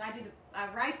 because I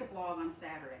write the blog on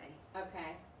Saturday.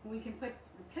 Okay. We can put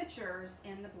pictures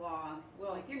in the blog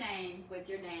Well, with your name, with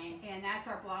your name. and that's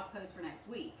our blog post for next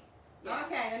week. Yeah.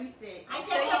 Okay, let me see. I So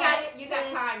did you it got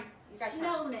with time. You got time.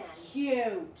 snowmen.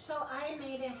 Cute. So I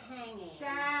made a hanging.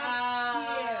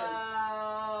 That's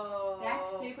Oh. That's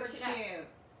super Push it up. cute.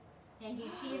 And you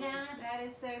see that? That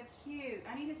is so cute.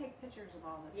 I need to take pictures of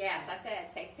all this. Yes, I stuff.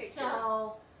 said take pictures.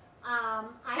 So, I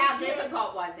How did,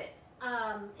 difficult was it?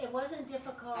 It wasn't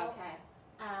difficult. Okay.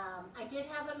 I did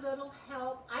have a little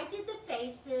help. I did the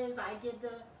faces. I did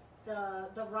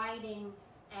the writing,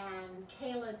 and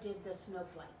Kayla did the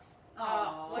snowflakes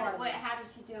Oh, for what? me. How did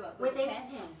she do it? with a ink pen?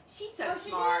 pen. She's so Oh, she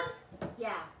smart.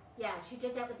 Yeah, she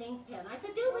did that with ink pen. I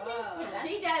said, do it with Whoa, ink pen.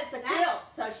 She does the That's-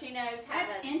 quilts, so she knows how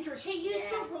That's to. interesting. She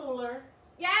used Yeah. a ruler.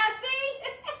 Yeah,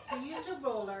 see. She used a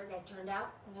ruler that turned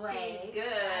out great. She's good.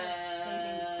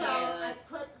 thinking So I Yes.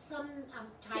 put some,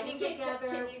 Can tied you them get together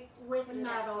Can you with put it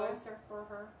up metal, closer for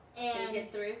her? Can you and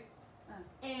get through?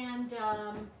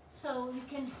 so you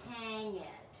can hang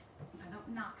it. I don't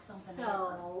knock something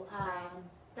over. So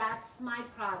that's my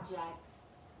project.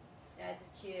 That's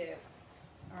cute.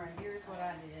 All right, here's what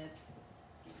I did.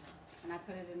 And I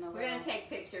put it in the We're gonna take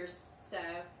pictures, so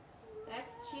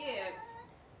that's cute.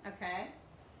 Okay.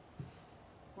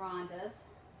 Rhonda's.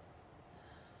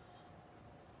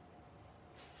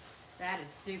 That is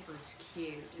super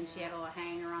cute. And she had a little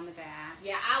hanger on the back.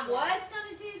 Yeah, I was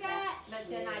gonna do that, That's but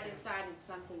then I cute. decided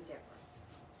something different.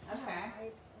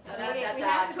 Okay. So Da, da, da, we da.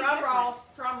 have to be Drum roll,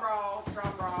 drum roll,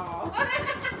 drum roll.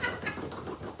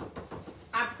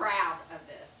 I'm proud of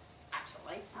this,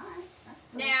 actually. All right. That's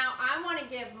cool. Now, I want to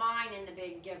give mine in the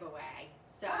big giveaway.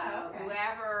 So, Oh, okay.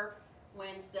 whoever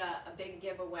wins a big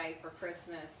giveaway for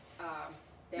Christmas,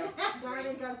 they'll.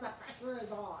 Darling, because the pressure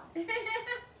is on.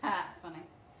 That's funny.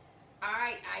 All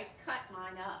right, I cut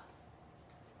mine up.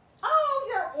 Oh,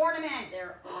 your ornament.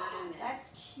 They're ornaments.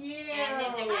 That's cute. And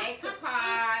then the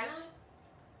decoupage.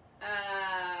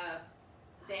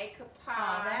 Decoupage.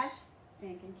 Oh, that's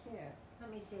stinking cute.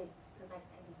 Let me see, because I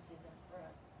didn't see the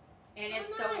front. And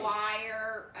it's Oh, the nice.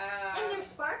 wire. And they're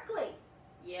sparkly.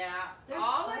 Yeah. They're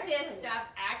all of this sparkly. stuff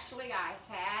actually I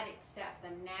had except the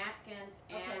napkins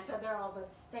and Okay, so they're all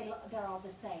they're all the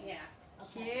same. yeah.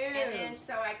 Okay. Cute. And then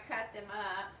so I cut them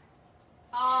up.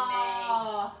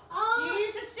 Oh. Oh, You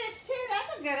used to stitch too.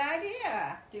 That's a good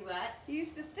idea. Do what? You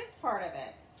used to stitch part of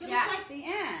it. to Yeah. look At the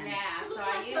end. Yeah. To So look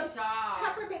I like used those all. like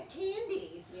peppermint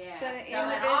candies. Yeah. So So, the it all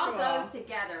individual. goes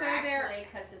together So they're- actually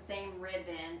because the same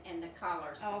ribbon and the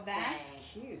colors Oh, the that's same.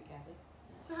 cute, Kathy.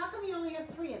 So how come you only have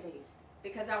 3 of these?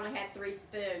 Because I only had 3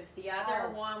 spoons. The other Oh.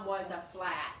 one was a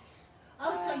flat.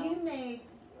 Oh, so Wow. you made.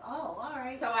 Oh, all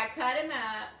right. So I cut them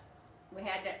up. We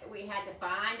had to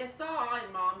find a saw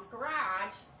in Mom's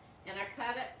garage, and I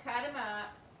cut them up,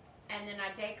 and then I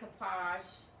decoupage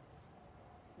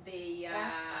the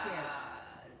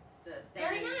the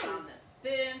Very things on nice. the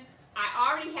spoon. I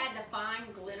already had the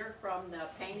fine glitter from the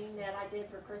painting that I did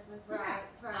for Christmas. Right,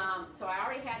 right. So I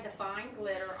already had the fine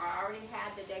glitter. I already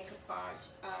had the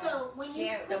decoupage. So when you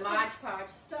cute. the put Mod this Podge.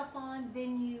 stuff on,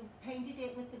 then you painted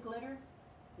it with the glitter.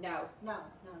 No. No,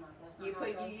 that's not You how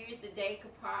it goes. use the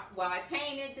decoupage. Well, I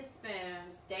painted the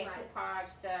spoons,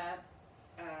 decoupaged the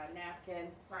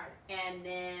napkin, Right. and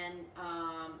then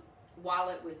while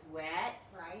it was wet,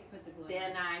 Right. Put the glitter.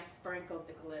 then I sprinkled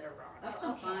the glitter on it. That's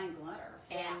some Okay. fine glitter.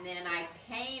 And then I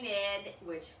painted,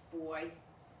 which boy,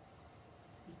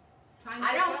 Trying to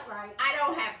I get don't- that right. I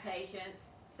don't have patience,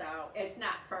 so it's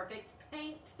not perfect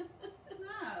paint.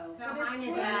 No, No, but mine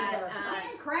it's isn't either.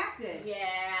 handcrafted.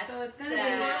 Yeah, So it's gonna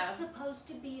They're be not supposed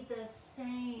to be the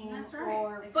same. That's right.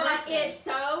 Or But Exactly. it's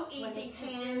so When easy it's to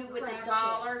do with the handcrafted.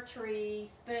 Dollar Tree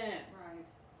spoons. Right.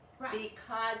 right.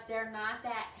 Because they're not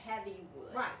that heavy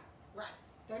wood. Right.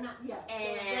 They're not. Yeah. They're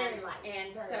very And, light.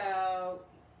 and very so,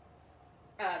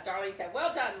 Darlene said,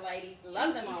 "Well done, ladies.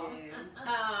 Love them all."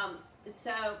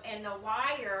 So, and the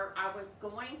wire, I was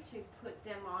going to put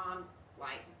them on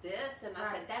like this, and I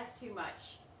Right. said, that's too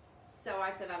much. So I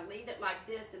said, I'll leave it like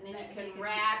this, and then That you can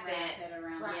wrap it.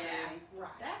 around Right. the Yeah. tree. Right.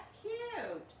 That's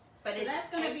cute. But So it's that's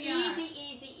gonna an be on-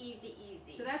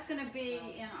 easy. So that's going to be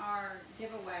in our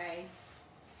giveaway.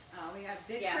 We have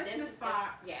big Yeah, this Christmas is the-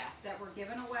 box yeah. that we're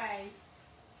giving away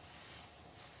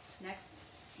next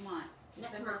month,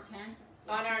 Next December month. 10th.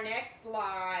 On our next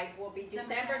live will be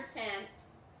December December 10th.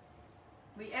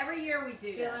 Every year we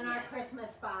do Doing our yes.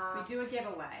 Christmas We box. do a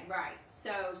giveaway. Right.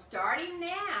 So starting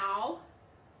now,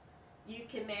 you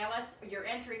can mail us. Your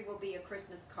entry will be a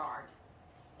Christmas card.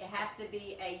 It has to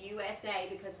be a USA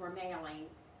because we're mailing,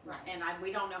 Right. and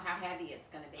we don't know how heavy it's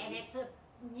going to be. And it's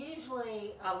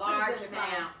usually A pretty large good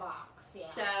amount. size box. Yeah.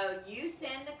 So you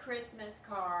send the Christmas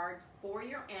card for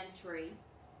your entry.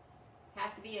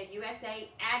 Has to be a USA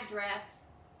address.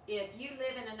 If you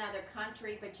live in another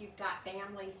country but you've got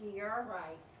family here,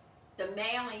 Right. the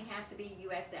mailing has to be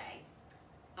USA.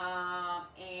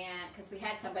 And because we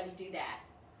had somebody do that.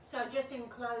 So just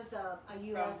enclose a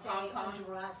USA Hong Kong?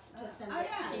 address to send Oh, it.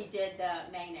 yeah. She did the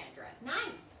main address.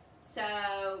 Nice.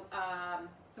 So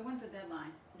So when's the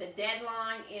deadline? the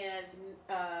deadline is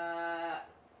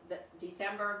the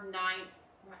December 9th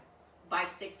Right. by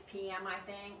 6 p.m. I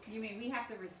think. You mean we have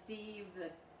to receive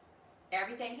the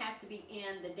Everything has to be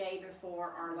in the day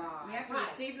before our live. we have to Right.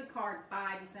 receive the card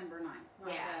by December 9th.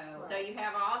 Yes. So, So you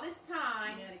have all this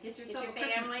time. yeah, to get Get yourself your a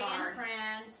Christmas family card. and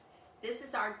friends. This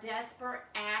is our desperate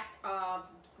act of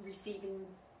receiving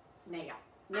mail.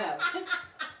 No.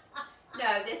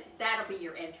 No, that'll be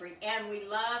your entry. And we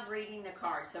love reading the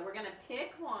cards. So we're gonna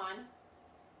pick one,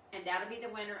 and that'll be the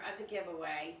winner of the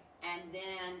giveaway. And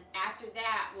then after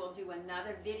that we'll do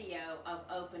another video of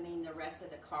opening the rest of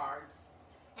the cards.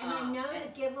 And I know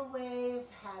and- the giveaways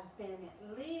have been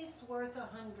at least worth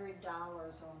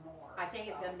 $100 or more. I think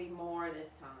it's gonna be more this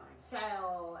time.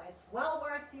 So it's well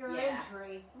worth your Yeah.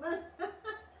 entry.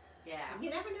 Yeah. You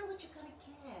never know what you're gonna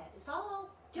get. It's all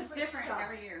It's different, different stuff.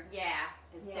 every year. Yeah,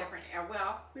 it's Yeah. different.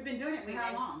 Well, We've been doing it for We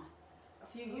how may- long? A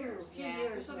few years. A few Yeah.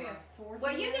 years This will be now. a fourth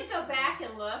well, you year. can go back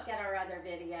and look at our other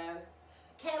videos.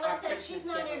 Kayla Our says Christmas she's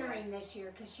not giveaway. entering this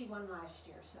year because she won last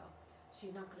year, so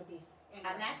she's not going to be entering.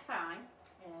 And that's fine.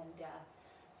 And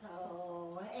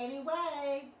so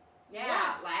anyway, Yeah,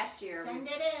 Yeah. last year. send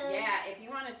it in. Yeah, if you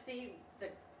want to see the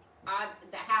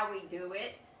how we do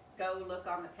it, go look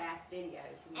on the past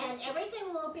videos. you'll And see.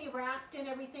 everything will be wrapped and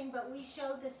everything, but we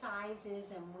show the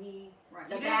sizes and we Right.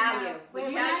 The You don't value. know- we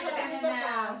We you're tell not you show the gonna the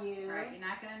know. value. Right. You're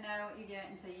not going to know what you get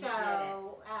until you get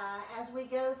So as we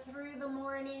go through the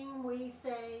morning, we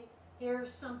say,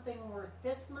 here's something worth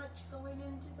this much going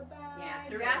into the bag. Yeah,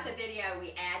 throughout the video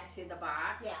we add to the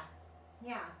box.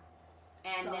 Yeah,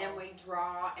 And So, then we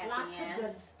draw at lots the of end.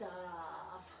 good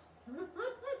stuff.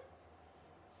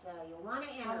 So you'll want to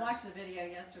it. enter. I watched the video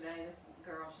yesterday. This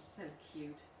girl, she's so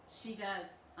cute. She does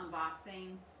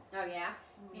unboxings, Oh yeah.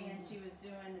 and she was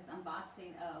doing this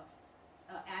unboxing of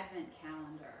advent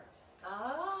calendars.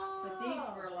 Oh. But these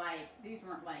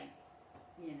weren't like,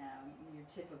 you know, your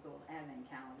typical advent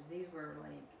calendars. These were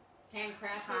like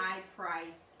Handcrafted. high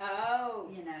price, Oh.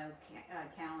 you know,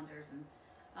 calendars, and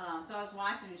so I was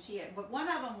watching, and she had, but one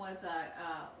of them was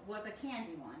a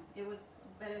candy one. It was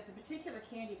a particular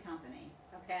candy company,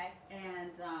 Okay.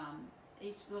 and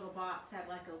each little box had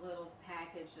like a little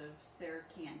package of their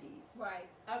candies. Right.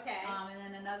 Okay. And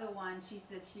then another one, she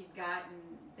said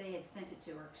they had sent it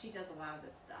to her. She does a lot of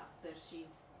this stuff, so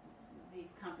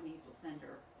these companies will send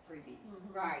her freebies.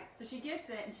 Mhm. Right. So she gets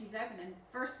it, and she's opening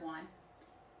first one.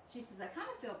 She says, I kind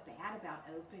of feel bad about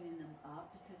opening them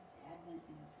up because Advent,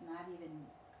 and it's not even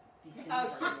December. Oh,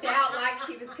 she felt like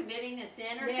she was committing a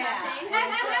sin or something.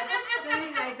 So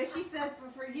anyway, but she says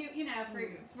for you, you know, for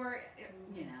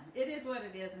you know, it is what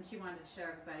it is, and she wanted to show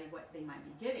everybody what they might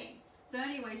be getting. So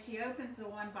anyway, she opens the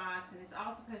one box, and it's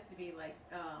all supposed to be like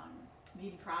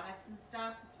beauty products and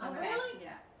stuff. It's Oh, from really?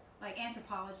 Yeah, like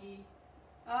Anthropologie.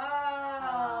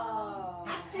 Oh.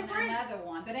 That's And different. another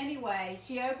one. But anyway,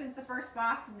 she opens the first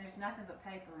box and there's nothing but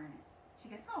paper in it. She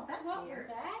goes, oh, that's What weird.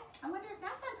 was that? I wonder if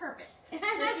that's on purpose. So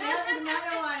she opens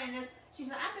another one and she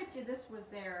said, I bet you this was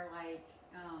their like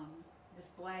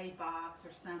display box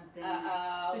or something.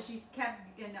 Uh-oh. So she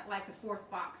kept in like the fourth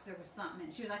box there was something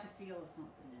in. She was like, I could feel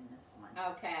something in this one.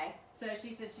 Okay. So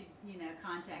she said she'd,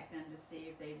 contact them to see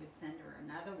if they would send her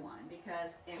another one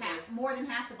because It was- more than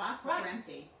half the boxes Right. were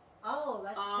empty. Oh,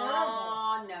 that's terrible.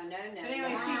 Oh, no. But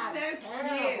anyway, Wow, she's so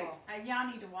terrible. cute. Y'all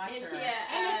need to watch Is her. she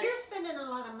And if you're spending a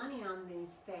lot of money on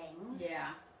these things, Yeah.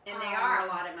 and they are a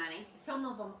lot of money. some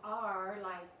of them are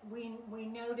like we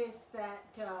noticed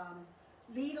that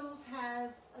Lidl's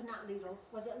has not Lidl's,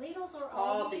 was it Lidl's or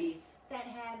Aldi's. that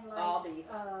had like Aldi's.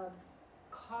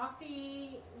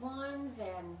 coffee ones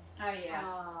and Oh yeah.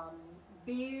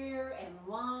 beer and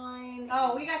wine.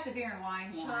 Oh, we got the beer and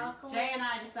wine one. Chocolates. Jay and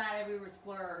I decided we would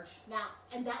splurge. Now,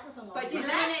 and that was a lot. But of you're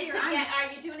money. doing last it year, together.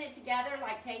 Are you doing it together,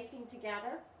 like tasting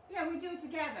together? Yeah, we do it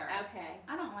together. Okay.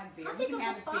 I don't like beer. How You big can of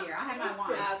have a his beer. I box have my is wine.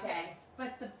 this? Okay.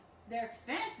 But they're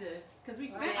expensive because we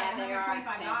spent Yeah, like they are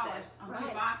 $125 expensive. on two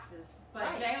Right. boxes. But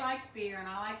Right. Jay likes beer and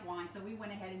I like wine, so we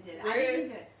went ahead and did it. I didn't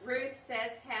do it. Ruth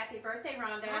says, "Happy birthday,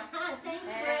 Rhonda." Thanks,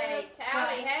 Hey, Ruth.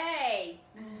 Tally. Hey.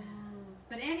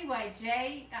 But anyway,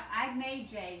 I made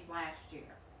Jay's last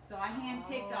year, so I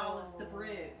handpicked all of the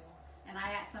brews, and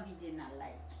I got some he did not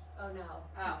like. Oh no.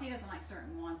 Because he doesn't like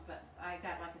certain ones, but I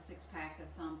got like a 6-pack of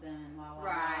something and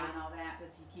Right. and all that.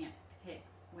 Was you can't pick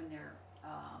when they're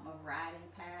a variety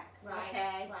packs. Right.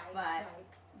 Okay. Right. But right.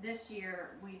 this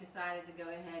year we decided to go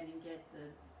ahead and get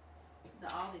the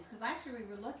Aldi's because last year we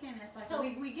were looking and it's like So,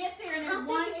 we get there and How there's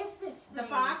one. big is this thing? The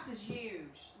box is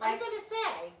huge. I'm Like gonna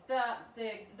say.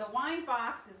 the wine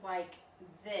box is like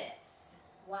this,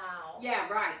 Wow. Yeah,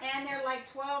 right. and they're like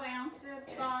 12-ounce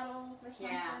bottles or something.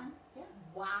 Yeah.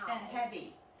 Wow. And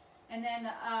heavy. And then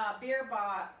the beer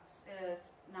box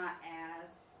is not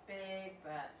as big,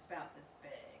 but it's about this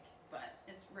big. But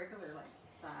it's regular like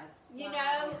size. You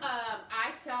Wow. know, I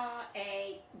saw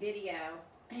a video,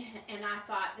 and I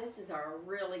thought this is a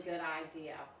really good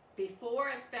idea. Before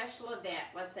a special event,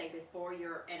 let's say before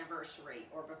your anniversary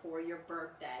or before your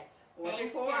birthday or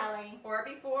Thanks, before Callie. or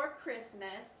before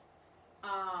Christmas,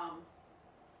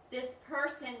 this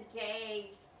person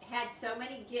had so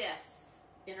many gifts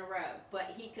in a row,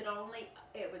 but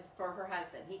it was for her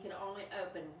husband. He could only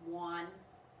open one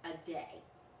a day,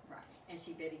 Right. and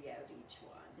she videoed each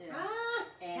one. Yeah. Ah,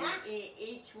 And ah.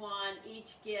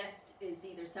 each gift is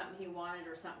either something he wanted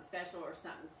or something special or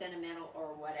something sentimental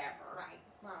or whatever. Right.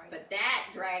 Right. But that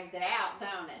drags it out,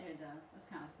 don't it? It does. It's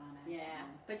kind of fun. Actually. Yeah.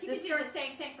 But you This can do girl- the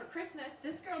same thing for Christmas.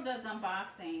 This girl does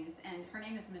unboxings, and her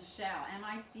name is Michelle,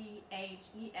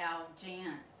 Michel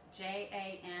Jance,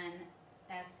 Janse,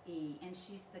 and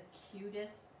she's the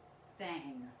cutest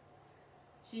thing.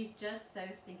 She's just so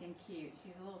stinking cute.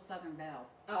 She's a little Southern Belle.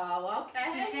 Oh,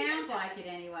 okay. She sounds like it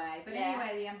anyway. But Yeah.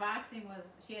 anyway, the unboxing was,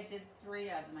 did 3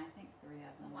 of them, I think 3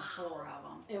 of them, Wow. or 4 of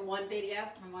them. In one video.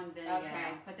 In one video.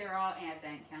 Okay. But they're all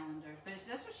advent calendars. But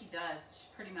that's what she does.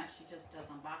 She just does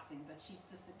unboxing. But she's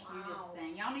just the cutest Wow.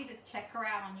 thing. Y'all need to check her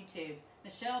out on YouTube.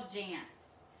 Michelle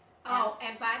Jance. Oh,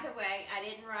 and by the way, I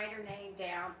didn't write her name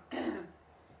down.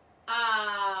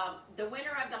 The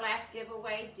winner of the last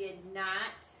giveaway did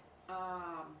not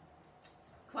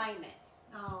claim it.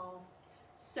 Oh,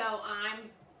 So I'm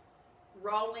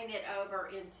rolling it over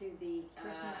into the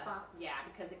Christmas box. Yeah,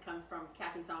 because it comes from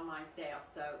Cathy's online sales.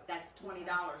 So that's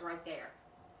 $20 right there.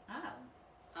 Oh.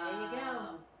 There you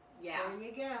go. Yeah. there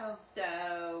you go.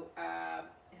 So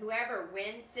whoever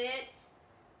wins it,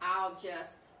 I'll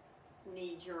just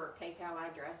need your PayPal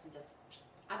address and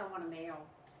I don't want to mail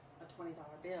a $20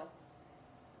 bill.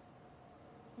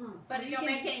 But it You don't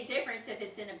can- make any difference if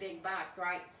it's in a big box,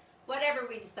 right? Whatever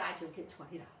we decide, you'll get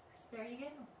 $20. There you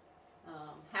go.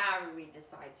 However we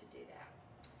decide to do that.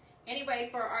 Anyway,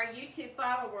 for our YouTube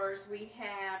followers, we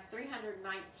have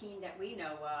 319 that we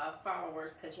know of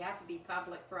followers because you have to be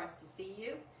public for us to see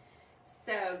you.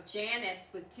 So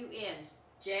Janice with 2 N's,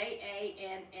 Jannice.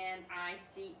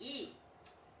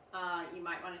 You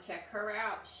might want to check her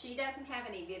out. She doesn't have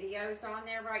any videos on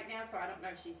there right now, so I don't know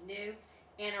if she's new.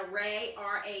 And Rae,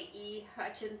 R-A-E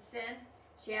Hutchinson.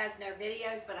 She has no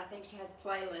videos, but I think she has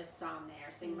playlists on there,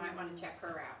 so you might want to check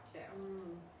her out too.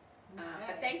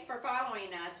 But thanks for following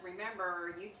us.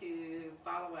 Remember, YouTube,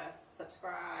 follow us,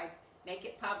 subscribe, make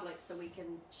it public so we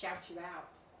can shout you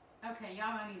out. Okay,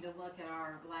 y'all need to look at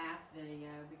our last video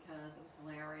because it was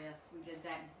hilarious. We did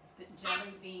that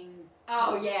jelly bean.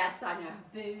 Oh yes, I know.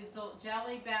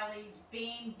 Jelly belly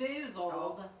bean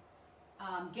boozled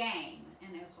game,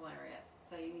 and it was hilarious.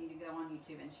 So you need to go on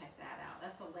YouTube and check that out.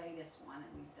 That's the latest one that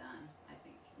we've done. I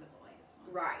think it was the latest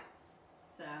one. Right.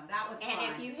 So that was And fun.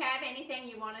 if you have anything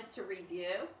you want us to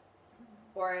review,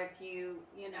 or if you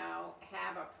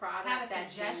have a product have a that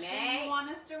suggestion you make, you want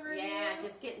us to review, yeah,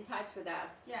 just get in touch with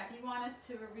us. yeah, if you want us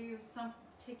to review some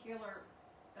particular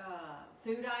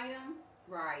food item,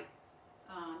 Right.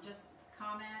 just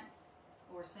comment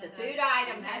or send The us food a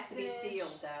item has to be message.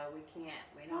 sealed, though. We can't.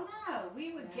 We Well, don't. no,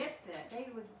 we would get that. They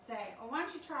would say, "Oh, why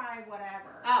don't you try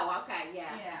whatever?" Oh, okay.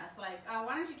 Yeah. Yeah, it's like, "Oh,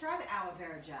 why don't you try the aloe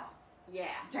vera gel?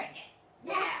 Yeah. Drink it."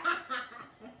 Yeah.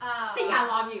 See how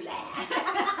long you last.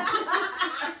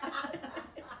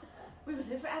 We would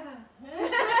live forever.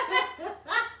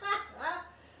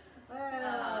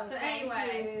 So Thank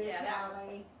anyway, you, yeah,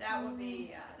 Callie. that would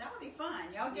be fun.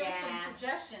 Y'all give us Yeah. some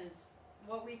suggestions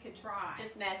what we could try.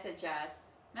 Just message us.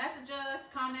 Message us,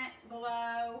 comment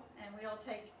below, and we'll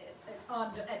take it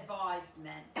under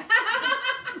advisement.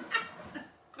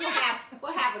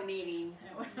 We'll have a meeting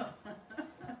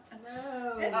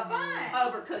No. It's fun.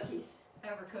 over cookies.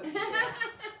 Over cookies. Yeah.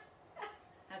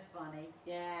 That's funny.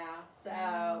 Yeah. So,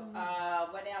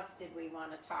 what else did we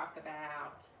want to talk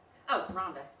about? Oh,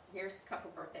 Rhonda, here's a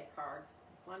couple birthday cards.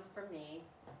 One's for me.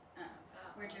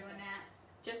 We're doing that.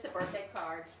 Just the birthday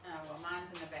cards. Oh, well, mine's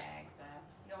in the bag, so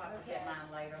you'll have to get Okay.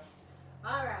 mine later.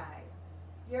 All right.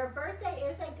 Your birthday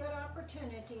is a good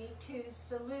opportunity to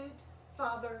salute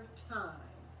Father Time.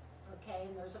 Okay,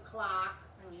 and there's a clock.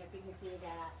 I don't know if you can see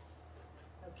that.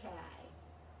 Okay.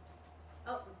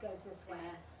 Oh, it goes this way.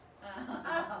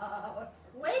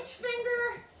 Which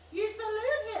finger you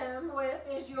salute him with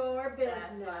is your business.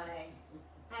 That's funny.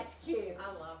 That's cute. I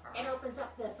love her. It opens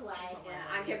up this way. Yeah,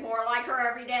 I get more like her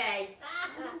every day.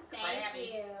 Thank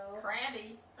Crabby. you.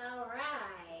 Crabby. All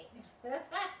right.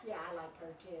 Yeah, I like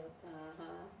her too. Uh-huh.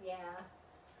 Yeah.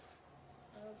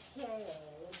 Okay,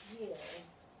 it's you.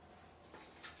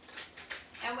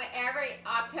 And every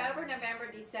October,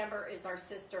 November, December is our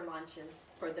sister lunches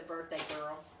for the birthday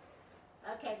girl.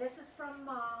 Okay, this is from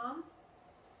Mom.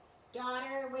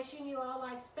 Daughter, wishing you all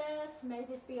life's best. May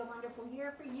this be a wonderful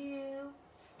year for you.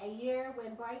 A year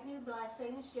when bright new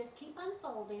blessings just keep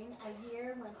unfolding. A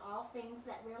year when all things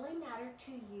that really matter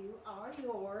to you are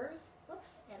yours.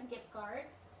 Whoops, and a gift card.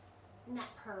 Isn't that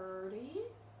pretty?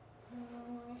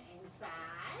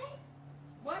 Inside.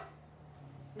 What?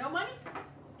 No money?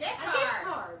 Gift A gift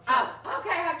card. Oh, okay,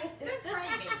 I missed it.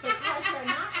 Because you're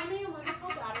not only a wonderful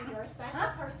daughter, you're a special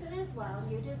person as well.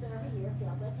 You deserve a year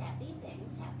filled with happy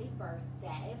things. Happy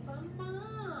birthday from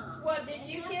Mom. Well, did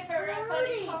you Isn't give that her a funny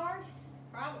pretty? card?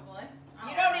 Probably.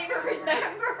 You don't even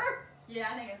remember? Yeah,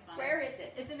 I think it's funny. Where is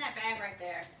it? It's in that bag right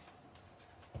there.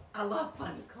 I love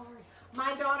funny cards.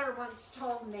 My daughter once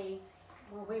told me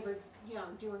when we were,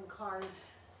 doing cards,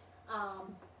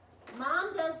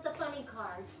 Mom does the funny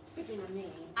cards, speaking of me.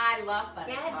 I love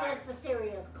funny Dad cards. does the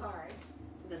serious cards.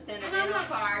 The And I'm sentimental like,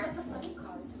 cards. but the funny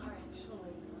cards are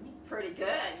actually funny. Pretty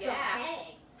good, So, yeah.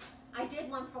 hey, I did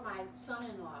one for my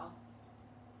son-in-law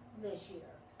this year.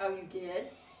 Oh, you did?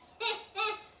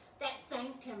 That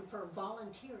thanked him for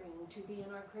volunteering to be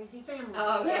in our crazy family.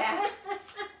 Oh, yeah.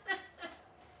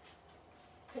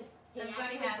 Because he Everybody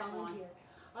actually has one. volunteered.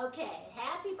 Okay,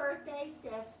 happy birthday,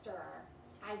 sister.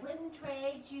 I wouldn't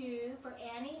trade you for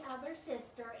any other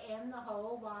sister in the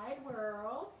whole wide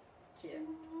world. Cute.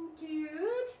 Cute.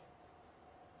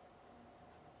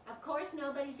 Of course,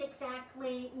 nobody's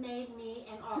exactly made me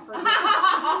an offer.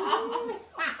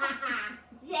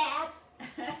 Yes.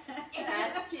 It's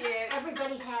That's just cute.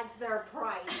 everybody has their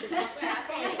price, is what she's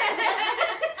saying.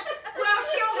 Well,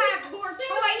 she'll have more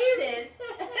choices.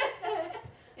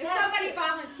 If That's somebody cute.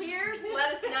 volunteers,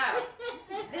 let us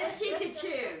know. Then she can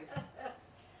choose.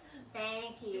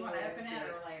 Thank Do you. you want to open it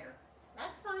or later?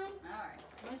 That's fine. All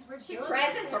right. Once we're She doing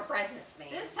presents it. or presents me.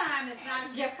 This time it's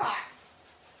not a gift card.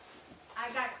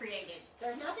 I got creative.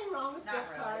 There's nothing wrong with Not gift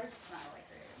really. cards. Not really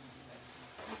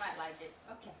creative. You might like it.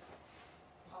 Okay.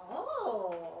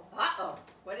 Oh. Uh-oh.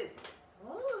 What is it?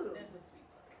 Ooh. This is sweet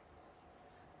book.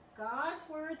 God's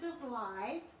Words of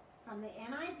Life from the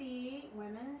NIV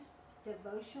Women's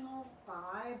Devotional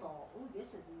Bible. Ooh, this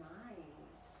is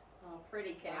nice. Oh,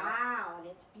 pretty cow. Wow, and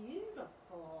it's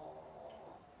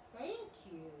beautiful. Thank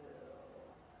you.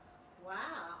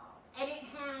 Wow. And it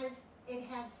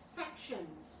has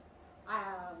sections.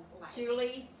 Like,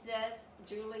 Julie says,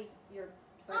 Julie, your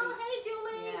buddy. oh, hey,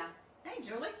 Julie. Yeah. Hey,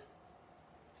 Julie.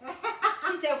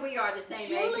 She said we are the same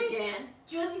age again.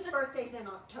 Julie's birthday's in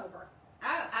October.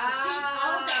 Oh, So she's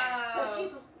older. Oh. So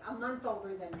she's a month month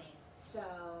older than me. So,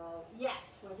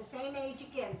 yes, we're the same age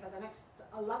again for the next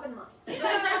 11 months. You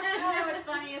know what's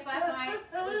funny is last night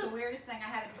was the weirdest thing. I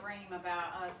had a dream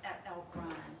about us at Elk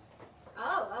Run.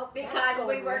 Oh, Because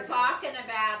we were talking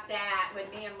about that when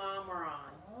me and Mom were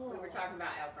on. Oh. We were talking about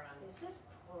Elk Run. This is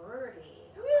pretty.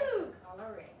 I Woo. like the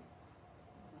coloring.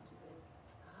 Not too big.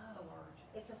 Oh. It's a large.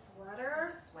 It's a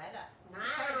sweater. It's a sweater.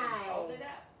 Nice. Hold it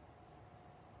up.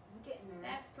 I'm getting there.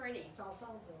 That's pretty. It's all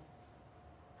folded.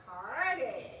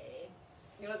 Party.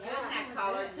 You look good Yeah, in I that was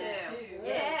color doing that too. too.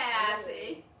 Yeah, Good.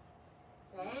 see.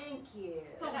 Thank you.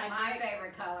 It's only my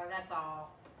favorite color, that's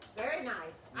all. Very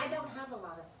nice. I don't have a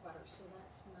lot of sweaters, so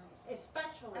that's nice.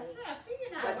 Especially. I see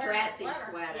you now. The wearing a dressy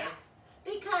sweater. Yeah.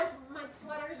 Because my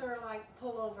sweaters are like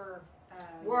pullover.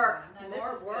 Work. No, this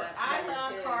More is work good. I sweaters,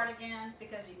 love too. cardigans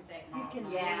because you can take them You off.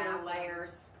 can- Yeah,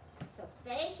 layers. So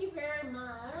thank you very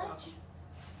much.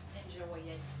 Enjoy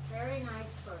it. Very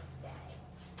nice birthday.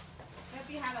 Hope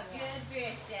you have a good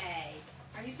birthday.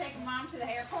 Are you taking Mom to the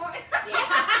airport? Yeah.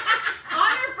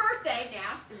 On her birthday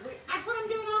now. That's what I'm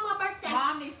doing on my birthday.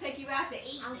 Mom needs to take you out to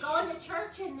eat. I'm going to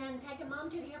church and then taking Mom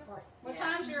to the airport. What Yeah.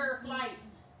 time's your flight?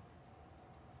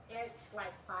 It's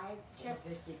like 5 chip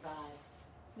 55.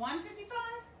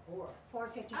 1:55?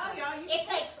 4:55. Oh, y'all, you It can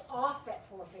take, takes off at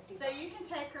 4:55. so you can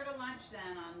take her to lunch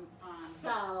then on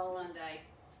So Monday.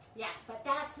 yeah, but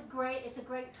that's a great. It's a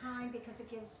great time because it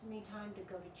gives me time to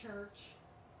go to church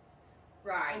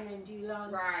Right. and then do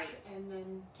lunch, Right. and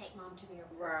then take Mom to the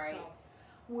airport. Right. So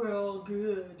we're all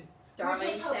good. Darlene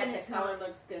just hoping said it's the color not-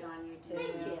 looks good on you too.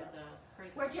 Thank you. It does.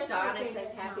 Pretty We're cool. just Donna hoping says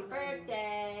it's happy not raining.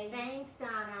 birthday. Thanks,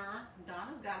 Donna.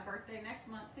 Donna's got a birthday next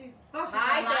month too. Well, she's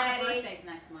Hi, got a lot Betty. of birthdays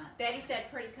next month. Betty said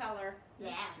pretty color.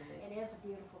 Yes, great. it is a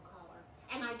beautiful color.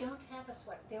 And I don't have a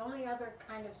sweater. The only other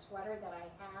kind of sweater that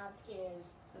I have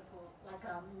is The pool. like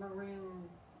a maroon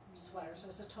sweater, so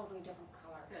it's a totally different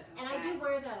color. Good. And I do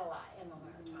wear that a lot in the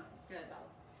wintertime. Good. So,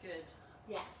 Good.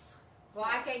 yes. Well,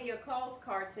 I gave you a clothes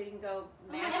card so you can go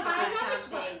match and it buy with another something.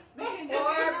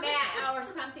 sweater. Or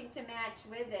something to match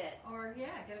with it. Or get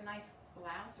a nice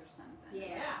blouse or something.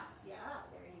 Yeah, there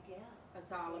you go.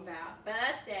 That's all about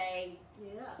birthday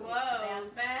Yeah.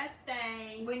 clothes.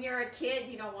 Birthday. When you're a kid,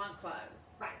 you don't want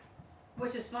clothes. Right.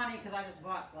 Which is funny because I just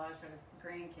bought clothes for the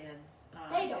grandkids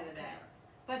They the don't other day. care.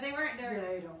 But they weren't. They don't care.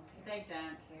 They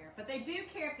don't care. But they do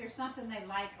care if there's something they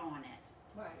like on it.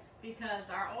 Right. Because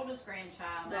our oldest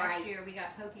grandchild Right. last year we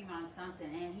got Pokemon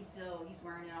something and he's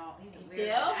wearing it all. He's a He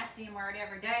weird- still? I see him wear it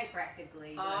every day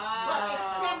practically. Oh. Well,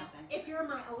 Oh. except if you're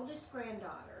my oldest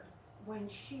granddaughter, when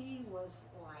she was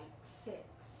like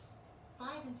 6,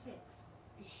 5 and 6,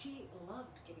 she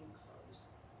loved getting clothes.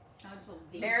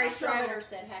 Mary So- Schroeder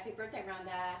said, happy birthday,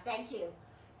 Rhonda. Thank you.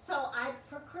 So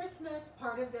for Christmas,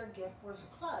 part of their gift was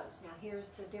clothes. Now here's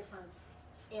the difference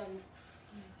in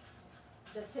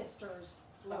the sisters,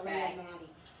 Lily Okay. and Maddie.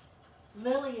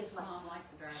 Lily is like Mom likes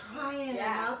to drive. trying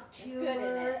Yeah, them up it's to good,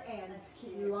 isn't her it? and That's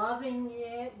cute. loving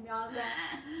it and all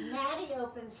that. Maddie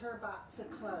opens her box of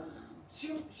clothes.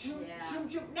 Shoot, shoot, Yeah.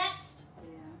 shoot, shoot. Next.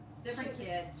 Yeah. Different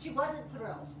kids. She wasn't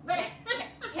thrilled.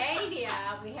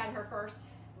 Tavia, we had her first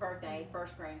birthday,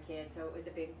 first grandkid, so it was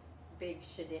a big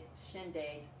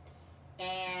shindig.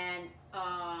 And,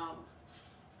 of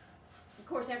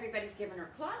course, everybody's giving her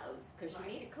clothes because she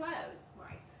Right. needed clothes.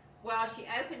 Right. Well, she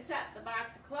opens up the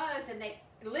box of clothes and they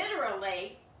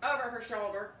literally over her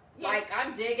shoulder, Yeah. like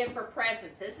I'm digging for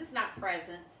presents. This is not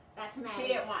presents. That's Maddie. She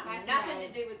didn't want That's nothing Maddie.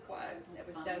 to do with clothes. That's It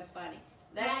was funny. so funny.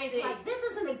 Let's Maddie's see. like, this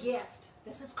isn't a gift.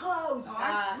 This is clothes.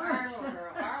 Our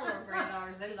little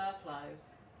granddaughters, they love clothes.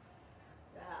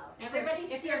 Everybody's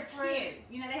if they're different. cute.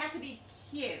 You know, they have to be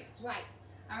cute. Right.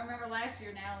 I remember last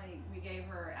year, Natalie, we gave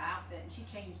her an outfit and she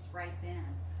changed right then.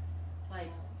 Like,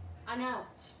 I know.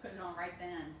 she put it on right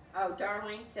then. Oh,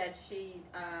 Darlene said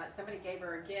somebody gave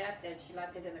her a gift and she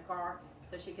left it in the car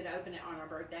so she could open it on her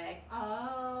birthday.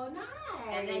 Oh,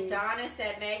 nice. And then Donna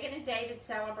said Megan and David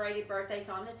celebrated birthdays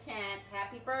on the 10th.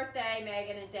 Happy birthday,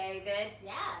 Megan and David.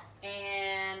 Yes.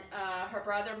 And her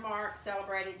brother Mark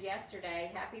celebrated yesterday.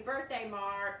 Happy birthday,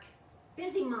 Mark.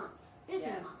 Busy month. Busy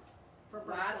Yes. month for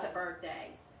birthdays. Lots of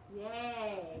birthdays.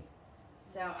 Yay.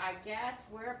 So I guess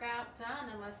we're about done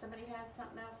unless somebody has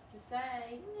something else to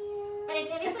say. But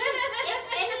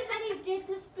if anybody did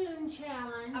the spoon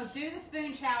challenge Oh, do the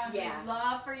spoon challenge. Yeah. We'd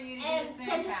love for you to do and the spoon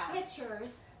send us challenge.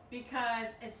 pictures, Because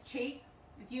it's cheap.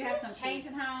 If you have It is some paint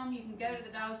at home, you can go to the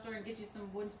dollar store and get you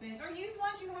some wooden spoons. Or use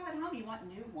ones you have at home. You want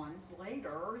new ones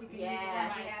later. You can use the ones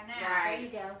Yes. you have now. Right. there you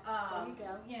go. There you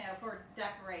go. You know, for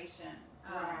decoration,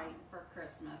 Right. for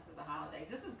Christmas or the holidays.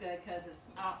 This is good because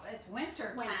it's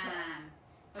winter Winter. time.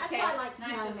 That's Okay. why I like Not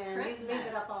just snowmen. You can leave Christmas.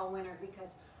 it up all winter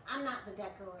because I'm not the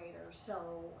decorator.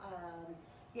 So,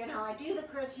 you know, I do the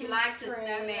Christmas She likes the tree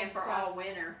snowman and for stuff, all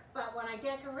winter. but when I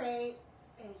decorate,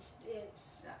 it's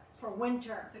Yeah. for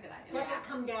winter. That's a good idea. Doesn't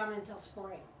come down until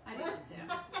spring. I do that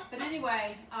too. But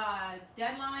anyway,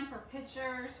 deadline for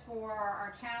pictures for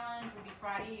our challenge would be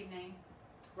Friday evening.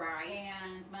 Right.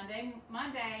 And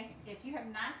Monday, if you have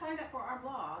not signed up for our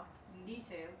blog, you need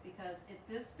to, because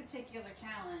this particular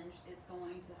challenge is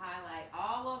going to highlight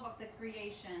all of the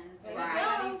creations that There you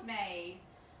everybody's go. made.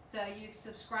 So you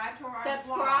subscribe to our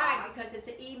Subscribe blog. because it's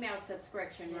an email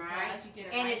subscription, It right? does. You get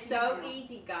it And right it's to your so email.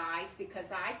 easy, guys,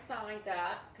 because I signed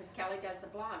up, because Kelly does the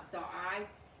blog, so I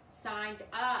signed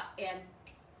up, and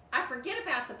I forget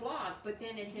about the blog, but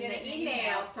then it's You in get the it in the email,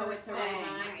 email so it's a first thing.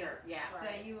 reminder. Yes. So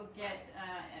you will get,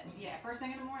 first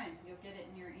thing in the morning, you'll get it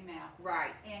in your email.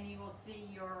 Right. And you will see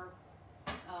your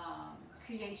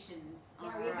creations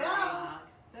on There you our go. blog.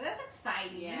 So that's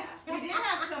exciting. Yeah. We did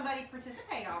have somebody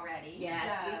participate already. Yes,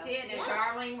 so. we did, and Yes.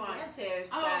 Darlene wants to. So.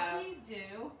 Oh, please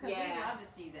do, because we Yeah. love to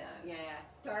see those.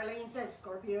 Yes. Darlene says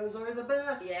Scorpios are the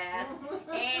best. Yes.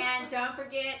 And don't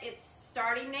forget, it's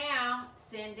starting now.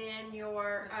 Send in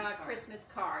your Christmas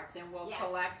cards, and we'll Yes.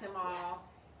 collect them all. Yes.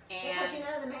 And Because you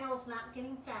know the mail's not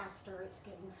getting faster, it's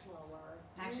getting slower.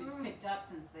 Actually, it's picked up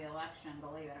since the election,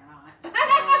 believe it or not. So,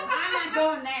 I'm not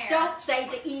going there. don't say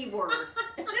the E word.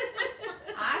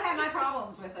 I've had my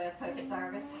problems with the postal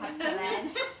service up to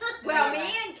then. Well, Anyway,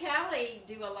 me and Kelly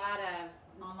do a lot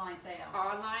of online sales.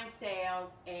 online sales,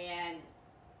 and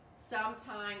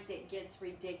sometimes it gets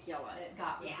ridiculous. It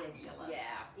got Yeah. ridiculous. Yeah.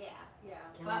 yeah.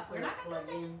 Can But I put we're a not gonna plug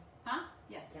come in? Huh?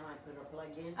 Yes. Can I put a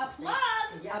plug in? A for plug?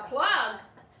 St. A Yeah. plug.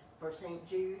 For St.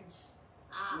 Jude's,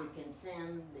 Ah. you can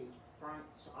send the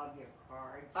fronts of your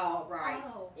cards. Oh, right.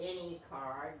 Oh. Any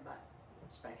card, but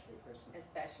especially Christmas.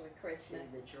 Especially Christmas.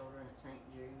 To the children at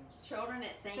St. Jude's. Children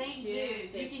at St. St.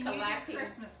 Jude's You is can collecting. use your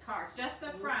Christmas cards, just the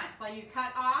fronts. Like you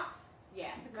cut off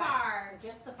Yes. the card. So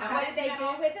just the And front. what did they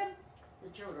do with them? The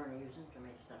children use them to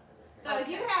make stuff for their So if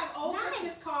you Okay. have old Nice.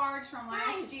 Christmas cards from last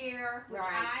Nice. year, which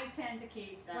Right. I tend to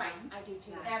keep them Right, I do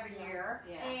too. every Yeah. year,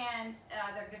 Yeah. and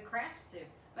they're good crafts too.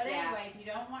 But Yeah. anyway, if you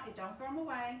don't want it, don't throw them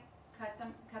away. Cut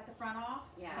the front off.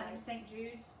 Yeah. Send them to St.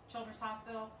 Jude's Children's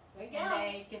Hospital, There you and go.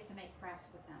 they get to make crafts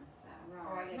with them. So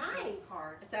or Right. they Nice. get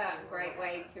cards. It's a too, or great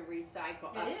way whatever. to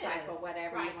recycle, It upcycle, is.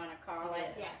 whatever Right. you want to call It it.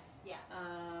 is. Yes, yeah.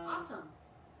 Awesome. Awesome.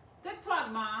 Good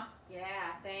plug, Ma.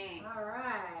 Yeah, thanks. All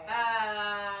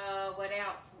right. What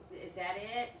else? Is that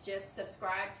it? Just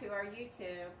subscribe to our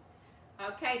YouTube.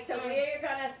 Okay, so And- we're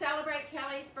going to celebrate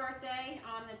Kelly's birthday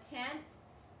on the 10th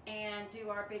and do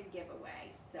our big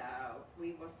giveaway. So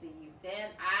we will see you then.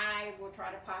 I will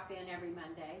try to pop in every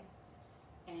Monday.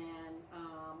 And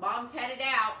Mom's headed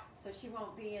out, so she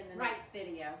won't be in the Right. next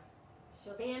video.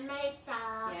 She'll be in Mesa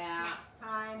Yeah. next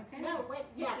time. Okay. No, wait,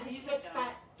 yeah, the because she music gets going.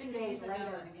 back 2 Get the days music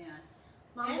later. going again.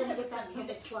 Mom End didn't it get with back some till the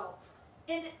music. 12th.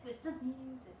 End it with some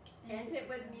music. End it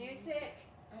with music.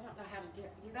 I don't know how to do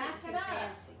it. You Back get too it up.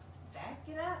 fancy. Back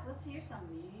it up. Let's hear some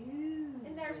music.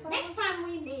 And there's some- Next time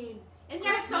we need. And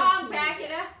their Christmas song, music. back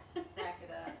it up. Back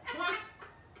it up.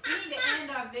 We need to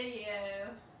end our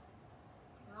video,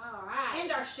 All right.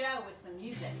 end our show with some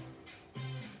music.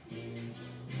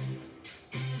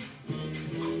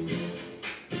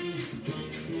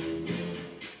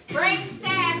 Bring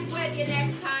Sass with you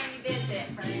next time you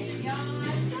visit. Bring your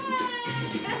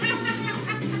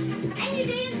And you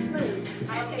dance smooth.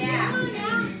 Oh, yeah. Come on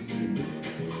now.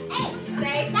 Hey,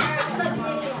 Safe that's a good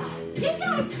travels. video. You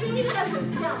guys video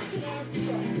yourself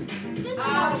dancing. Send it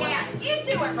Oh, over. yeah. You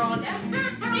do it, Rhonda.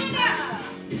 Stand up.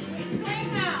 Swing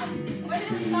House. What is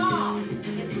the song?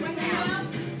 It's Swing House.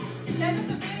 Send us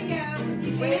a video with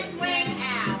you With dancing. Swing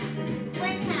House.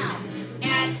 Swing House.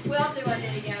 And we'll do a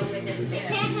video with it, You too.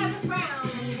 can't have a frown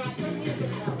when you got good music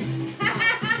going.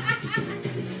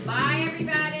 Bye,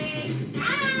 everybody.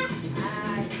 Ah.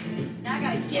 Now I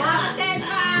gotta get Mom up. says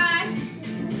bye.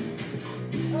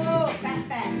 Oh,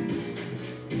 fat.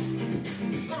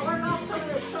 Gotta work off some of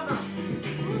this summer.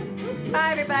 Bye,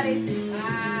 everybody.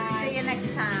 Bye. See you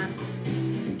next time.